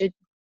where should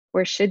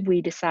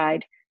we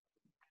decide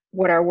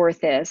what our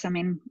worth is? I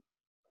mean,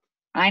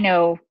 I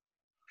know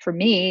for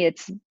me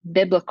it's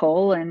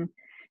biblical, and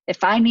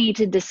if I need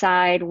to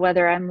decide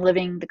whether I'm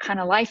living the kind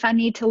of life I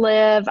need to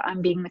live,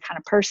 I'm being the kind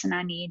of person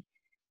I need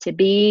to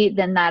be,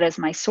 then that is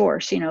my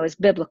source, is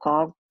biblical.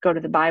 I'll go to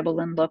the Bible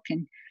and look,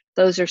 and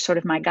those are sort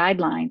of my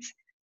guidelines.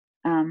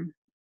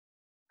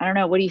 I don't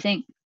know. What do you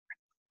think?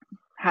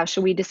 How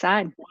should we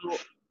decide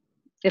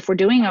if we're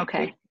doing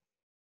okay?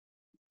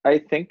 I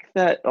think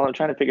that, I'm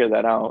trying to figure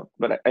that out,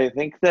 but I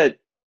think that,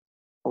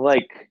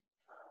 like,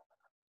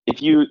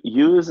 if you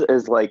use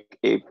as like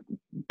a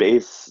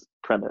base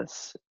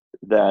premise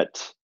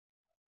that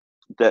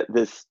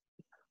this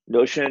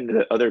notion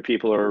that other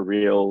people are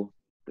real,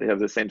 they have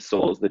the same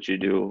souls that you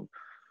do,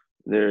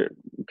 they're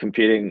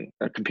competing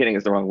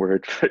is the wrong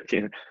word,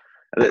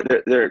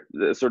 but they're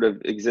sort of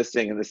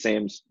existing in the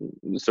same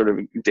sort of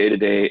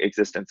day-to-day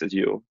existence as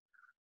you,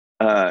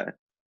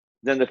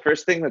 then the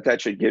first thing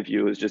that should give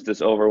you is just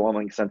this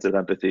overwhelming sense of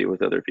empathy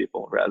with other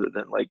people, rather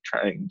than like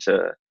trying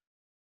to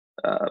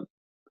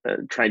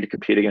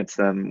compete against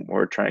them,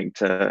 or trying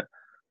to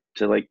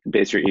like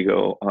base your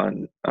ego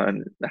on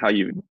how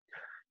you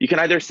can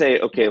either say,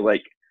 okay,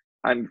 like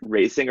I'm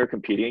racing or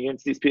competing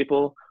against these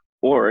people,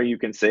 or you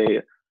can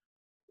say,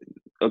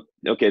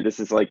 okay, this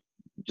is like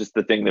just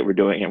the thing that we're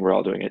doing and we're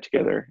all doing it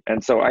together.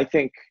 And so I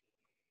think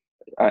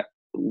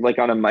like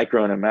on a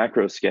micro and a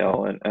macro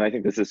scale, and I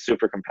think this is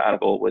super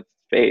compatible with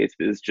faith,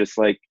 is just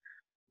like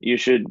you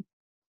should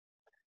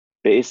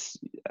base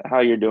how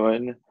you're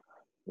doing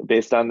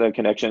based on the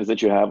connections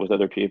that you have with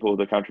other people,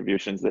 the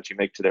contributions that you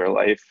make to their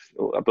life,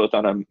 both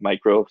on a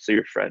micro, so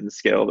your friends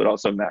scale, but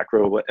also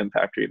macro, what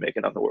impact are you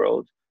making on the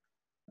world?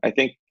 I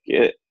think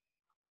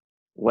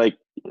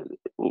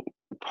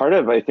part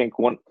of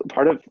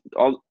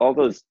all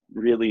those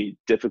really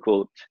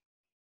difficult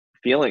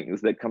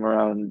feelings that come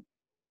around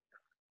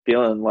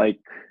feeling like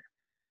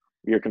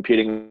you're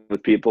competing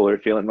with people, or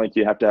feeling like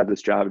you have to have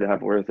this job to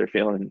have worth, or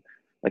feeling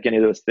like any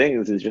of those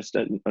things, is just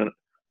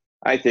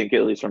I think,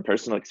 at least from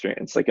personal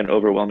experience, like an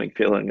overwhelming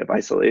feeling of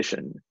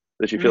isolation,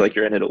 that you feel like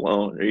you're in it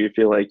alone, or you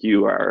feel like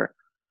you are,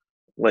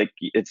 like,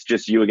 it's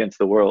just you against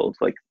the world.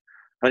 Like,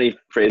 how many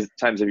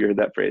times have you heard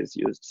that phrase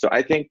used? So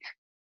I think,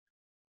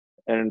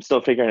 and I'm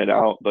still figuring it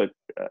out, but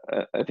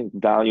I think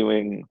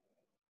valuing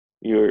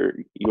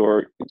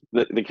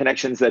the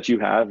connections that you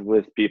have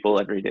with people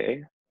every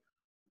day,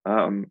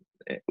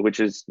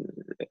 which is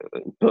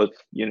both,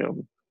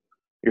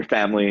 your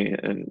family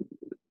and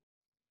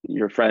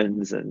your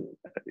friends, and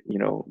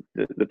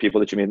the people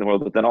that you meet in the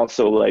world, but then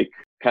also like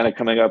kind of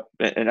coming up,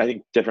 and I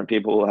think different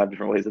people will have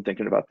different ways of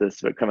thinking about this,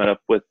 but coming up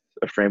with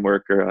a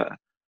framework or a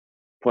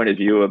point of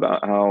view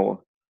about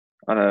how,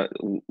 on a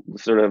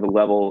sort of a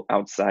level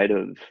outside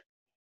of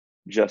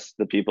just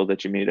the people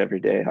that you meet every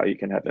day, how you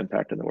can have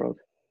impact in the world.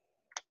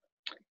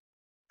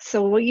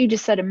 So what you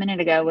just said a minute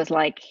ago was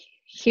like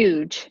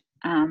huge.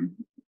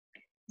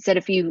 Said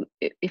if you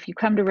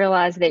come to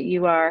realize that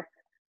you are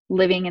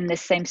living in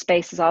this same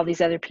space as all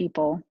these other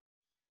people,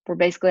 we're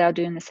basically all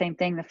doing the same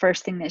thing, the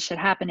first thing that should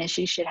happen is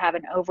you should have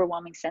an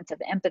overwhelming sense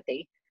of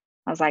empathy.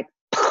 I was like,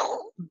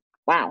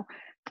 wow.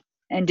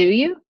 And do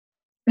you?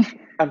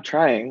 I'm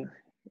trying.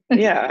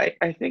 Yeah,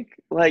 I think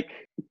like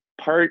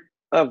part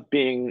of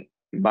being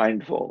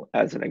mindful,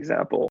 as an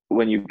example,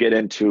 when you get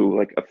into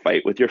like a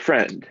fight with your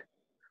friend,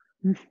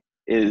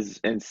 is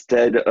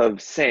instead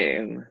of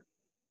saying,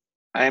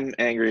 I'm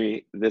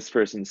angry, this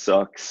person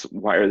sucks,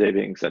 why are they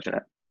being such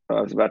an I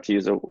was about to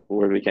use a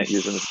word we can't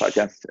use in this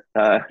podcast.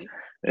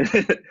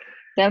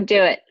 Don't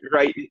do it.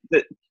 right?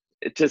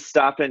 To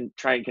stop and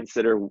try and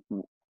consider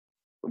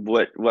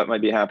what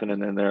might be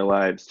happening in their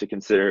lives, to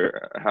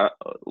consider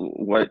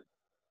what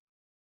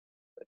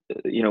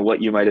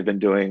what you might have been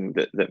doing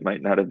that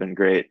might not have been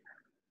great.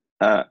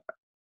 I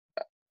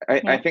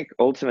think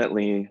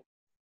ultimately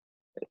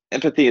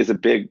empathy is a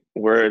big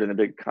word and a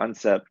big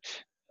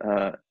concept,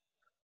 but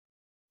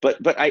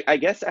I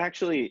guess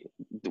actually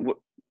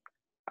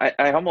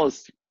I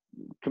almost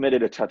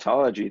committed a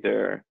tautology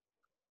there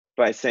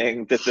by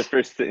saying that the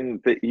first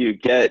thing that you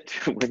get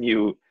when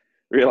you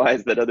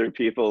realize that other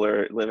people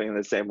are living in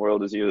the same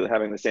world as you,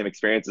 having the same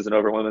experience, is an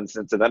overwhelming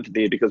sense of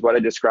empathy, because what I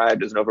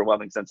described is an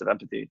overwhelming sense of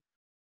empathy,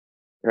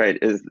 right?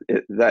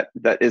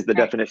 That is the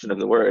definition of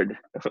the word,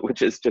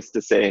 which is just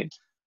to say,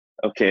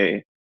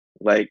 okay,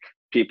 like,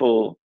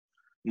 people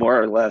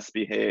more or less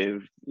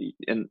behave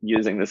in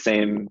using the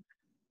same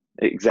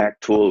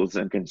exact tools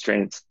and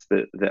constraints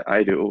that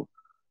I do,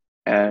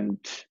 and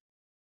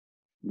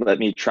let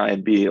me try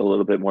and be a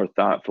little bit more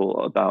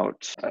thoughtful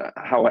about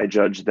how I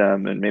judge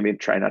them, and maybe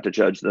try not to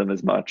judge them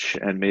as much,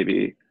 and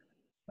maybe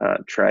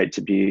try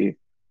to be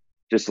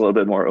just a little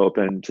bit more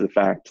open to the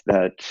fact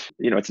that,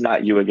 it's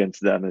not you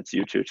against them, it's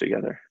you two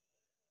together.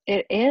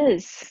 It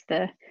is.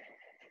 The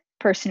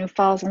person who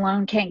falls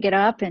alone can't get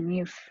up, and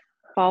you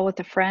fall with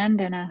a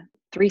friend, and a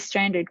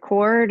 3-stranded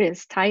cord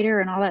is tighter,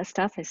 and all that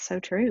stuff is so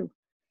true.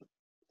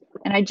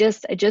 And I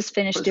just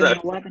finished doing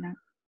a webinar.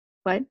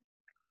 What?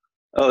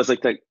 Oh, it's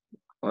like that.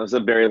 Well, it was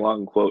a very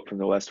long quote from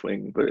The West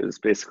Wing, but it was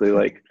basically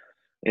like,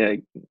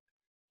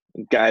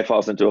 guy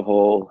falls into a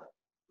hole,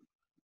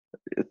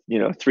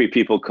 3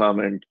 people come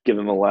and give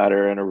him a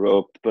ladder and a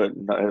rope, but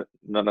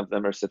none of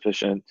them are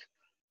sufficient.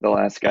 The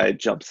last guy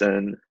jumps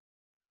in,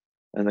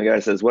 and the guy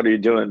says, "What are you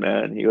doing,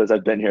 man?" He goes,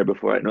 "I've been here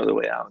before. I know the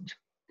way out."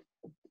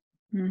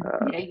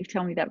 Yeah, you've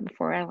told me that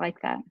before. I like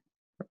that.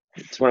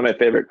 It's one of my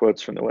favorite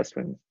quotes from The West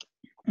Wing.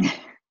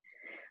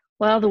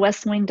 Well, The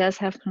West Wing does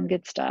have some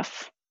good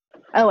stuff.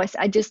 Oh,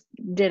 I just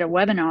did a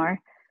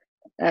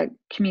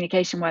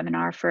communication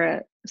webinar for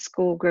a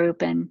school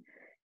group. And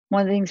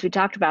one of the things we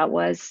talked about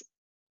was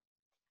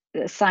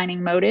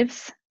assigning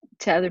motives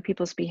to other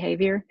people's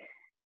behavior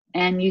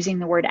and using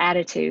the word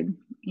attitude,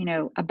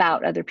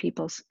 about other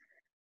people's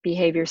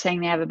behavior, saying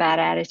they have a bad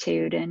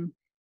attitude. And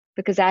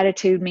because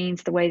attitude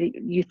means the way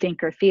that you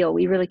think or feel.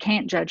 We really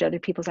can't judge other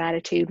people's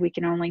attitude. We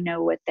can only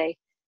know what they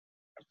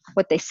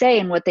say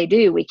and what they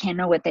do. We can't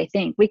know what they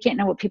think. We can't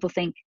know what people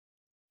think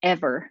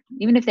ever.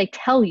 Even if they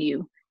tell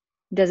you,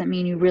 doesn't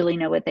mean you really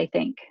know what they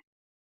think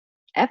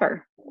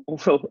ever.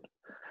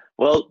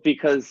 Well,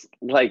 because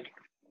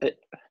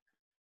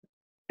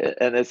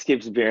and this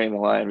keeps veering the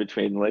line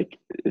between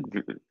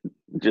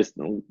just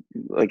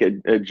like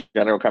a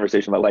general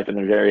conversation about life and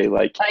a very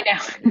I know.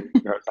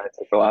 neuroscience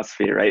and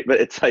philosophy, right?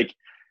 But it's like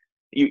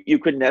you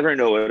could never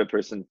know what a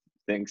person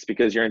thinks,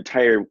 because your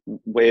entire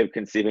way of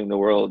conceiving the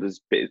world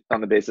is based on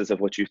the basis of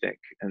what you think.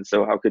 And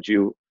so how could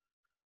you?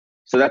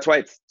 So that's why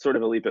it's sort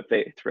of a leap of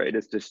faith, right?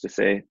 It's just to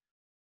say,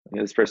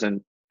 this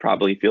person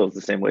probably feels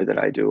the same way that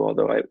I do,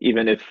 although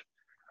even if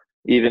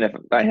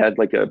I had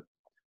like a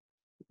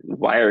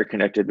wire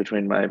connected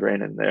between my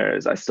brain and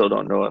theirs, I still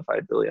don't know if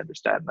I really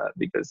understand that,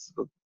 because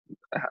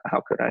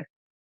how could I?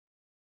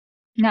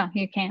 No,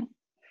 you can't.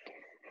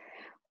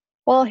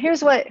 Well,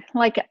 here's what,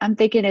 I'm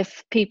thinking,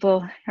 if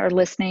people are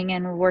listening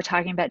and we're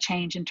talking about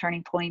change and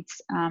turning points,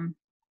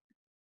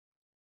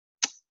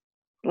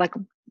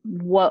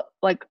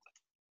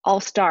 I'll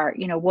start,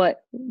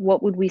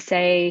 what would we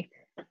say?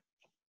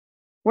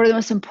 What are the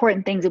most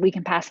important things that we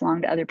can pass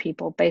along to other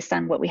people based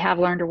on what we have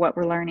learned or what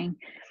we're learning?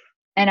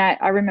 And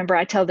I remember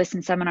I tell this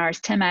in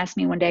seminars. Tim asked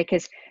me one day,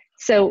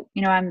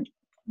 I'm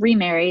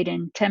remarried,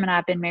 and Tim and I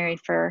have been married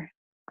for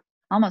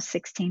almost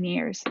 16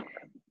 years.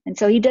 And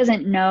so he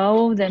doesn't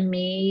know the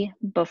me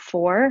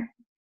before,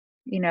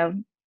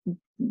 the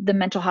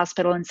mental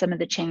hospital and some of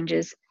the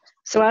changes.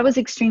 So I was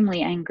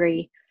extremely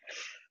angry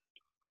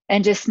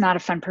and just not a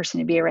fun person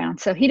to be around.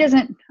 So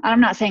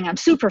I'm not saying I'm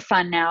super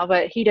fun now,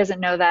 but he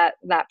doesn't know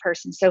that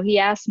person. So he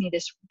asked me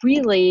this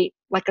really,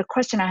 a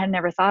question I had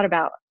never thought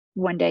about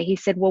one day. He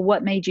said, "Well,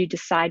 what made you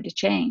decide to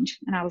change?"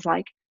 And I was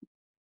like,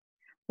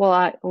 well,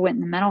 I went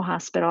in the mental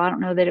hospital. I don't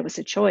know that it was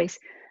a choice,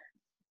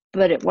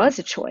 but it was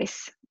a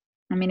choice.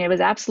 I mean, it was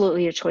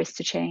absolutely a choice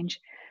to change.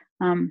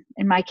 In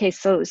my case,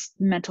 so it was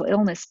mental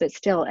illness, but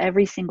still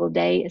every single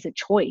day is a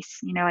choice.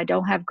 I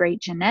don't have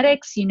great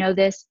genetics.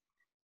 This.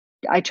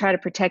 I try to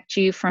protect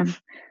you from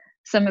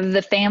some of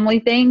the family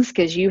things,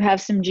 because you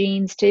have some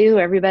genes too.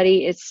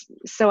 Everybody,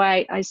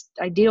 I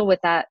deal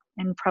with that,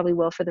 and probably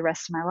will for the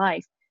rest of my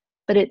life,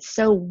 but it's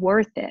so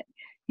worth it,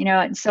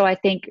 And so I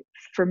think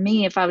for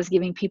me, if I was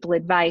giving people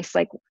advice,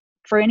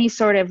 for any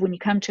sort of, when you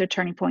come to a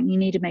turning point, you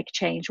need to make a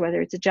change,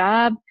 whether it's a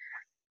job,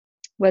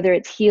 whether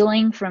it's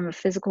healing from a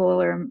physical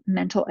or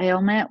mental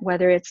ailment,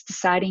 whether it's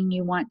deciding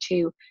you want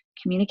to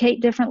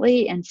communicate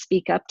differently and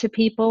speak up to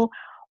people,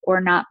 or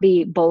not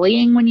be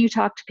bullying when you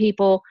talk to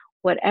people,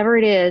 whatever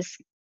it is.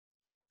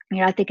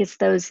 I think it's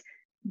those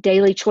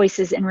daily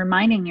choices and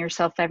reminding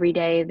yourself every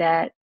day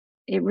that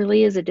It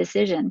really is a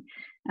decision.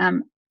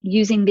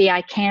 Using the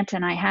I can't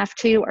and I have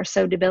to are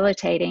so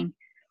debilitating.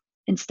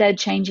 Instead,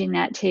 changing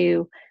that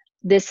to,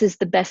 this is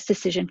the best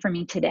decision for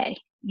me today.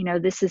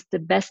 This is the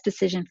best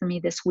decision for me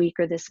this week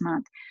or this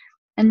month.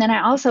 And then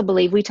I also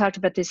believe, we talked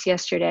about this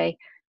yesterday,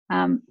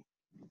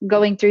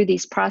 going through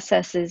these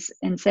processes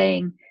and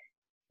saying,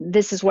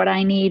 this is what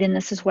I need and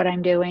this is what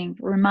I'm doing.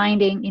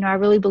 Reminding, I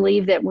really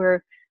believe that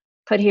we're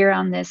put here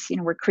on this,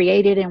 we're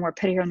created and we're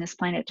put here on this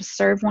planet to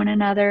serve one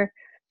another.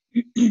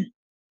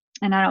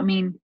 And I don't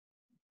mean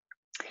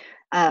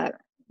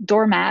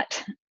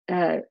doormat,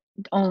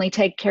 only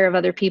take care of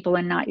other people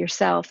and not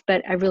yourself.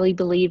 But I really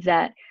believe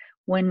that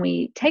when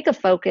we take a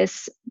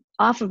focus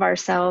off of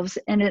ourselves,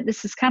 and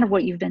this is kind of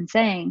what you've been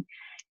saying,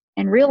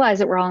 and realize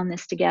that we're all in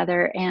this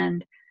together.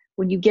 And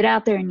when you get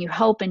out there and you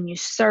help and you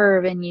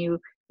serve and you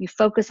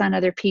focus on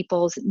other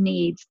people's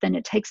needs, then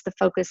it takes the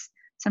focus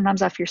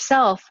sometimes off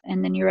yourself.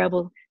 And then you're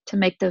able to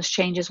make those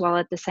changes while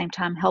at the same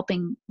time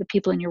helping the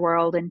people in your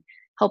world and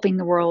helping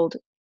the world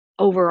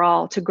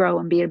overall to grow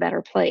and be a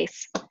better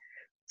place.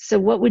 So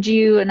what would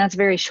you, and that's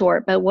very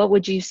short, but what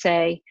would you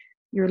say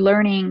you're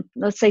learning?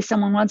 Let's say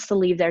someone wants to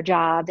leave their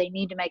job, they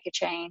need to make a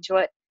change.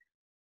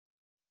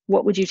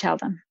 What would you tell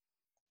them?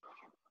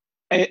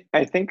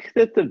 I think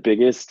that the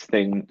biggest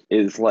thing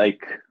is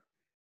like,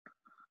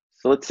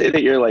 so let's say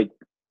that you're like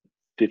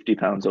 50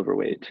 pounds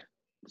overweight,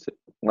 so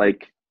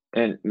like,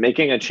 and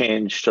making a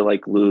change to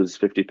like lose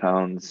 50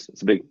 pounds,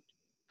 it's a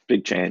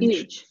big change.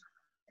 Huge.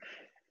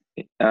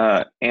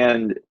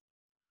 And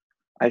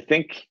I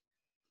think,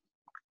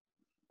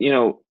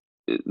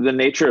 the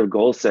nature of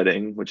goal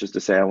setting, which is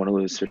to say, I want to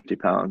lose 50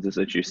 pounds, is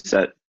that you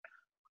set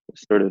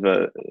sort of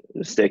a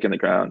stake in the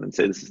ground and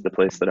say, this is the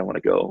place that I want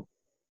to go.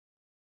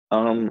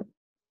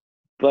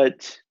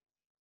 But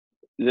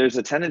there's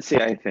a tendency,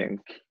 I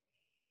think,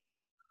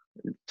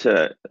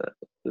 to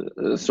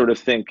sort of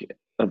think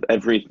of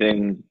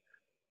everything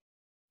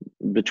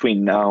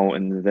between now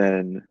and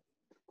then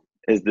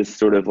is this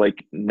sort of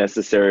like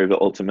necessary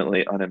but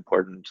ultimately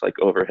unimportant like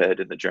overhead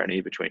in the journey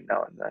between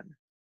now and then.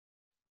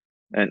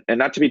 And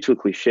not to be too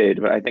cliched,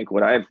 but I think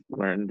what I've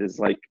learned is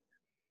like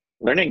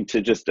learning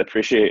to just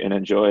appreciate and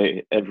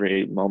enjoy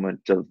every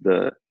moment of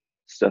the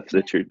stuff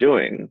that you're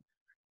doing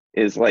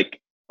is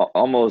like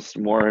almost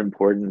more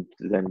important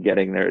than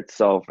getting there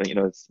itself. And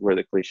it's where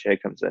the cliche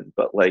comes in,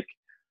 but like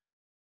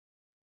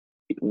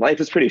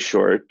life is pretty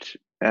short,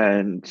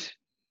 and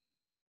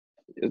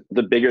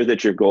the bigger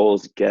that your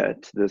goals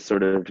get, the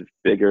sort of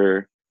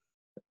bigger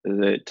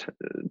the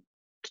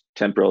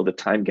the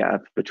time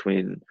gap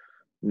between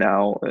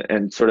now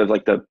and sort of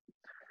like the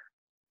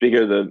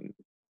bigger the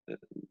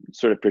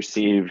sort of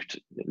perceived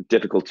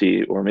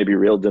difficulty or maybe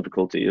real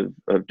difficulty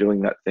of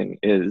doing that thing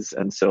is.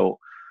 And so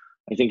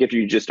I think if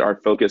you just are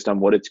focused on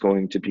what it's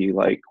going to be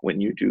like when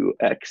you do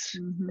X,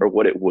 or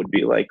what it would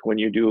be like when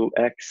you do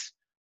X,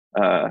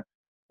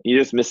 you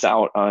just miss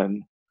out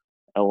on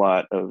a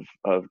lot of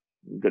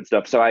good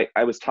stuff. So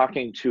I was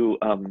talking to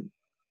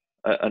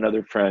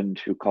another friend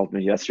who called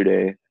me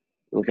yesterday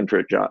looking for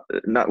a job,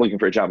 not looking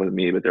for a job with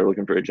me, but they're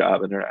looking for a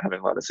job and they're not having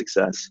a lot of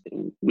success.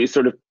 We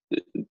sort of,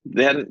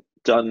 they hadn't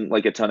done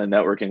like a ton of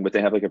networking, but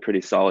they have like a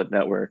pretty solid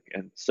network.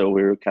 And so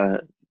we were kind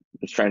of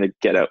just trying to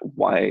get at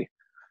why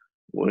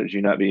would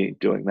you not be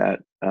doing that?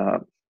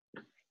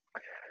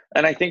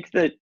 And I think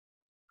that,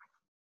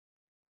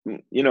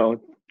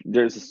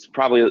 there's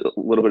probably a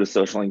little bit of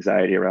social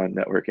anxiety around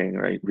networking,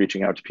 right?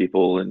 Reaching out to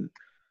people and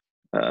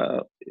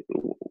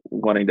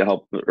wanting to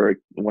help or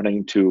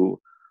wanting to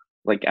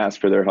like ask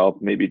for their help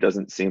maybe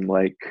doesn't seem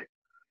like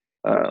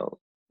a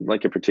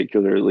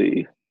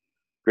particularly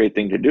great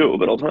thing to do.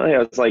 But ultimately I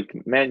was like,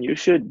 man, you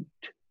should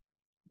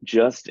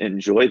just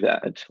enjoy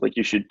that. Like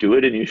you should do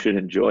it and you should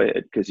enjoy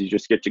it, because you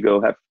just get to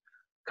go have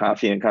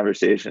coffee and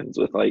conversations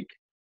with like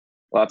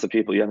lots of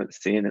people you haven't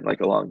seen in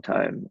like a long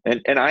time.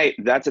 And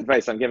that's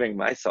advice I'm giving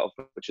myself,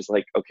 which is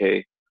like,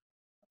 okay,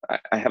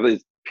 I have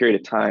this period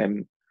of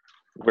time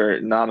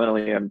where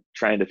nominally I'm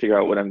trying to figure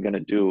out what I'm going to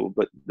do,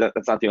 but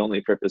that's not the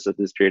only purpose of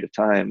this period of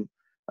time.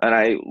 And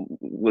I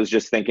was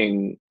just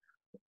thinking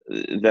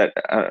that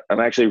I'm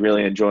actually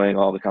really enjoying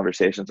all the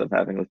conversations I'm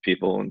having with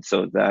people. And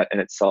so that in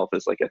itself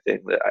is like a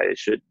thing that I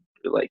should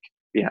like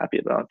be happy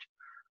about.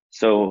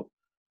 So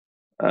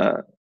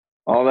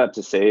all that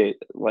to say,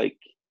 like,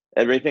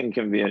 everything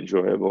can be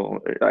enjoyable.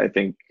 I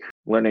think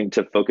learning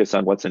to focus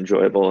on what's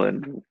enjoyable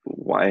and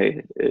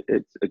why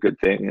it's a good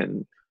thing,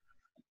 and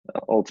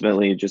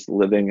ultimately just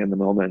living in the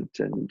moment.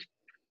 And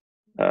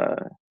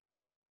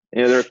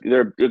there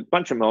are a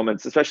bunch of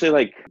moments, especially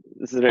like,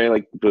 this is a very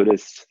like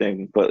Buddhist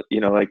thing, but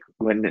like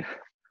when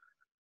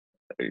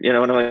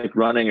I'm like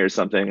running or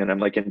something and I'm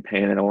like in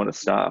pain and I want to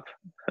stop,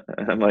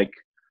 and I'm like,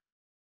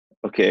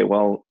 okay,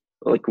 well,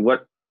 like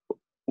what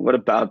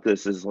about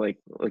this is like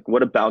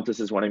what about this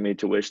is wanting me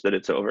to wish that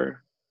it's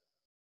over,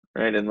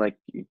 right? And like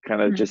you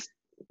kind of just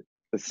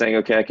saying,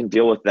 okay, I can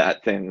deal with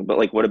that thing, but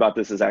like what about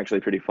this is actually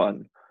pretty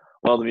fun?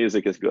 Well, the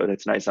music is good,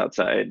 it's nice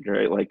outside,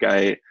 right? Like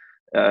I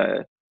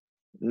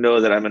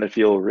know that I'm going to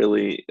feel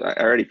I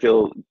already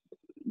feel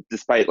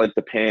despite like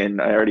the pain,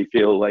 I already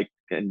feel like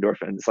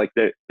endorphins. Like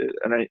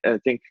and I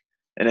think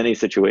in any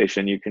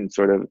situation you can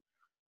sort of,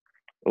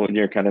 when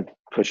you're kind of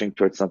pushing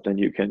towards something,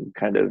 you can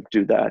kind of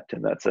do that,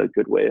 and that's a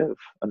good way of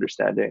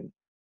understanding,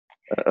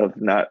 of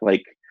not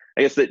like,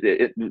 I guess that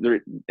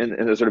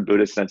in a sort of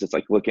Buddhist sense, it's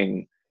like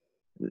looking,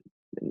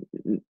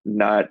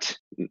 not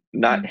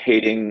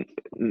hating,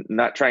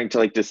 not trying to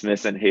like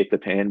dismiss and hate the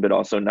pain, but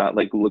also not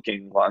like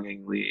looking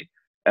longingly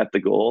at the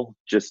goal.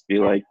 Just be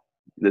like,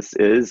 this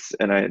is,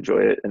 and I enjoy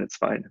it, and it's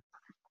fine.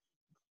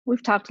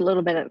 We've talked a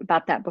little bit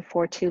about that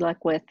before too,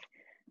 like with,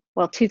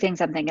 well, two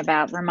things I'm thinking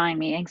about, remind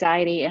me,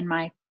 anxiety and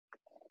my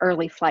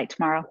early flight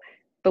tomorrow.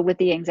 But with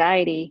the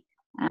anxiety,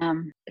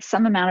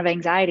 some amount of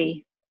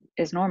anxiety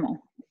is normal,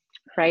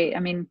 right? I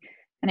mean,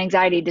 an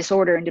anxiety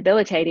disorder and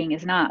debilitating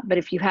is not, but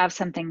if you have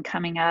something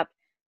coming up,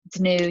 it's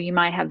new, you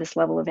might have this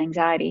level of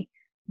anxiety.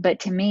 But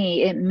to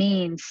me, it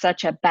means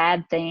such a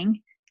bad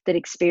thing that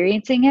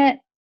experiencing it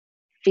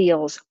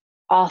feels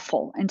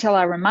awful until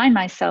I remind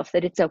myself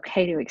that it's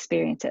okay to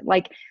experience it.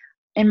 Like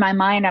in my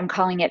mind, I'm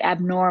calling it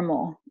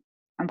abnormal.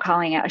 I'm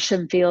calling it, I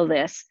shouldn't feel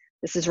this.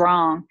 This is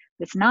wrong.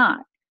 It's not.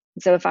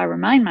 And so if I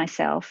remind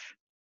myself,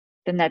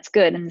 then that's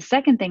good. And the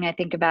second thing I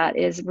think about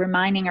is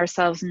reminding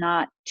ourselves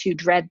not to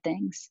dread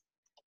things.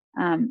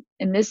 And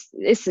this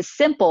is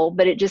simple,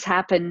 but it just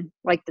happened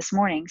like this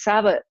morning. So I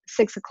have a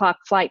 6:00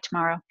 flight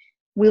tomorrow.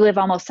 We live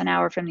almost an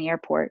hour from the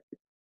airport.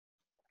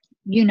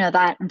 You know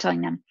that, I'm telling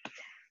them,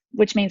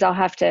 which means I'll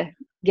have to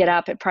get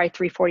up at probably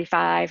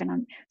 3:45.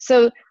 And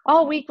so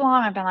all week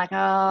long, I've been like,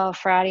 oh,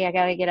 Friday, I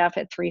got to get up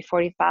at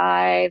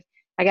 3:45.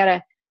 I got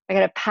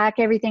to pack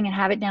everything and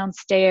have it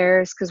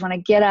downstairs, because when I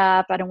get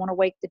up, I don't want to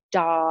wake the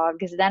dog,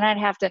 because then I'd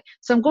have to.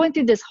 So I'm going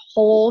through this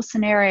whole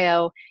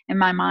scenario in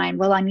my mind.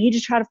 Well, I need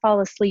to try to fall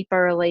asleep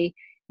early.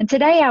 And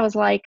today I was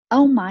like,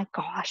 oh my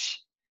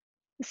gosh.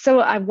 So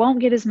I won't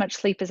get as much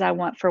sleep as I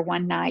want for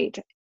one night.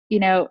 You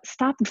know,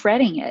 stop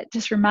dreading it.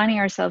 Just reminding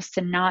ourselves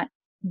to not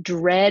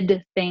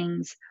dread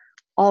things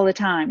all the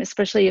time,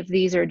 especially if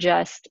these are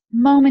just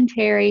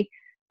momentary,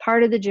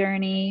 part of the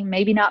journey,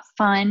 maybe not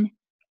fun,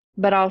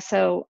 but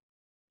also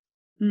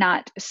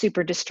not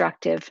super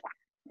destructive.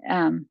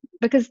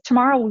 Because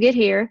tomorrow we'll get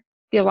here,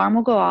 the alarm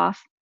will go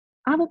off,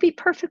 I will be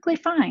perfectly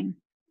fine.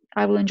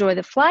 I will enjoy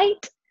the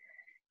flight,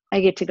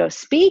 I get to go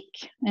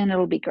speak, and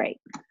it'll be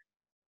great.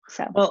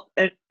 So well,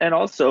 and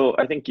also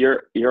I think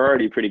you're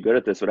already pretty good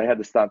at this, but I had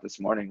this thought this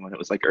morning when it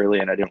was like early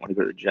and I didn't want to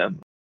go to the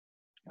gym.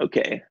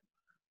 Okay,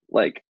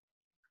 like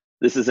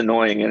this is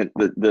annoying and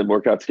the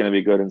workout's going to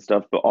be good and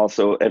stuff, but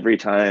also every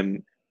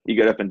time you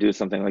get up and do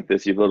something like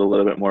this, you build a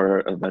little bit more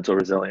of mental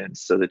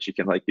resilience so that you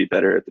can like be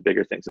better at the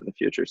bigger things in the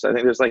future. So I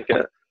think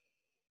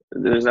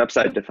there's an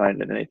upside to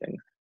find in anything.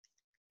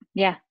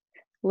 Yeah,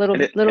 little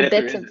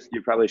bits of.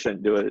 You probably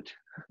shouldn't do it.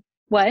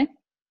 What?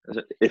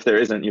 If there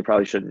isn't, you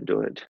probably shouldn't do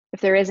it.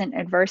 If there isn't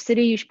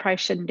adversity, you probably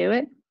shouldn't do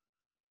it.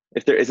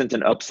 If there isn't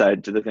an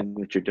upside to the thing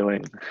that you're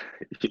doing,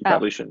 you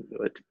probably shouldn't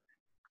do it.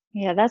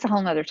 Yeah, that's a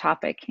whole nother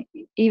topic.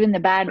 Even the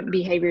bad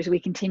behaviors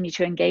we continue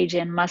to engage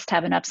in must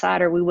have an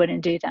upside, or we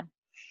wouldn't do them.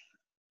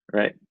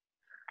 Right.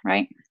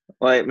 Right.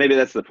 Well, maybe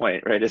that's the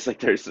point, right? It's like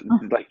there's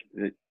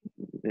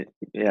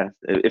yeah,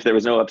 if there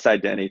was no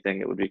upside to anything,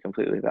 it would be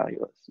completely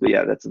valueless. But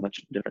yeah, that's a much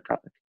different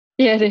topic.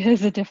 Yeah, it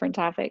is a different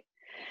topic.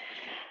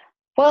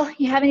 Well,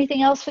 you have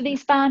anything else for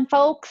these fine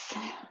folks?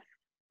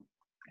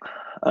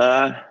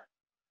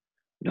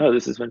 No,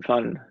 this has been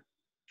fun.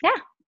 Yeah,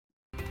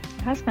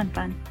 it has been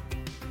fun.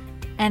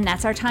 And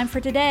that's our time for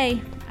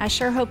today. I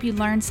sure hope you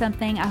learned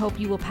something. I hope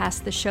you will pass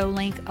the show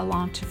link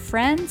along to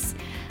friends.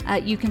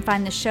 You can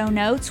find the show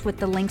notes with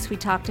the links we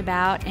talked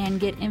about and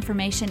get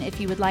information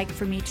if you would like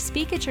for me to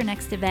speak at your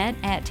next event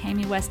at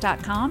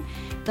TammyWest.com.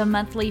 The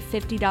monthly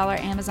 $50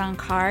 Amazon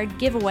card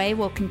giveaway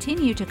will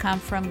continue to come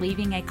from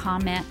leaving a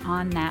comment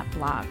on that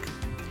blog.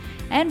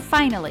 And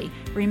finally,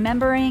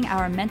 remembering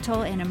our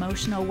mental and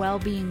emotional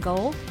well-being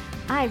goal,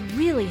 I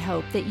really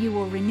hope that you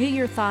will renew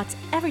your thoughts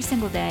every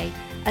single day,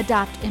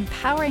 adopt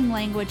empowering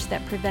language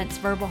that prevents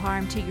verbal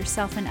harm to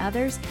yourself and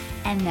others,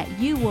 and that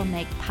you will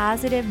make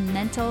positive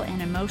mental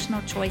and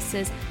emotional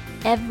choices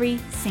every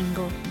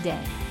single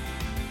day.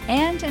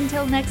 And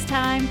until next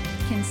time,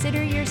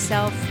 consider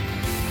yourself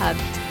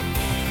hugged.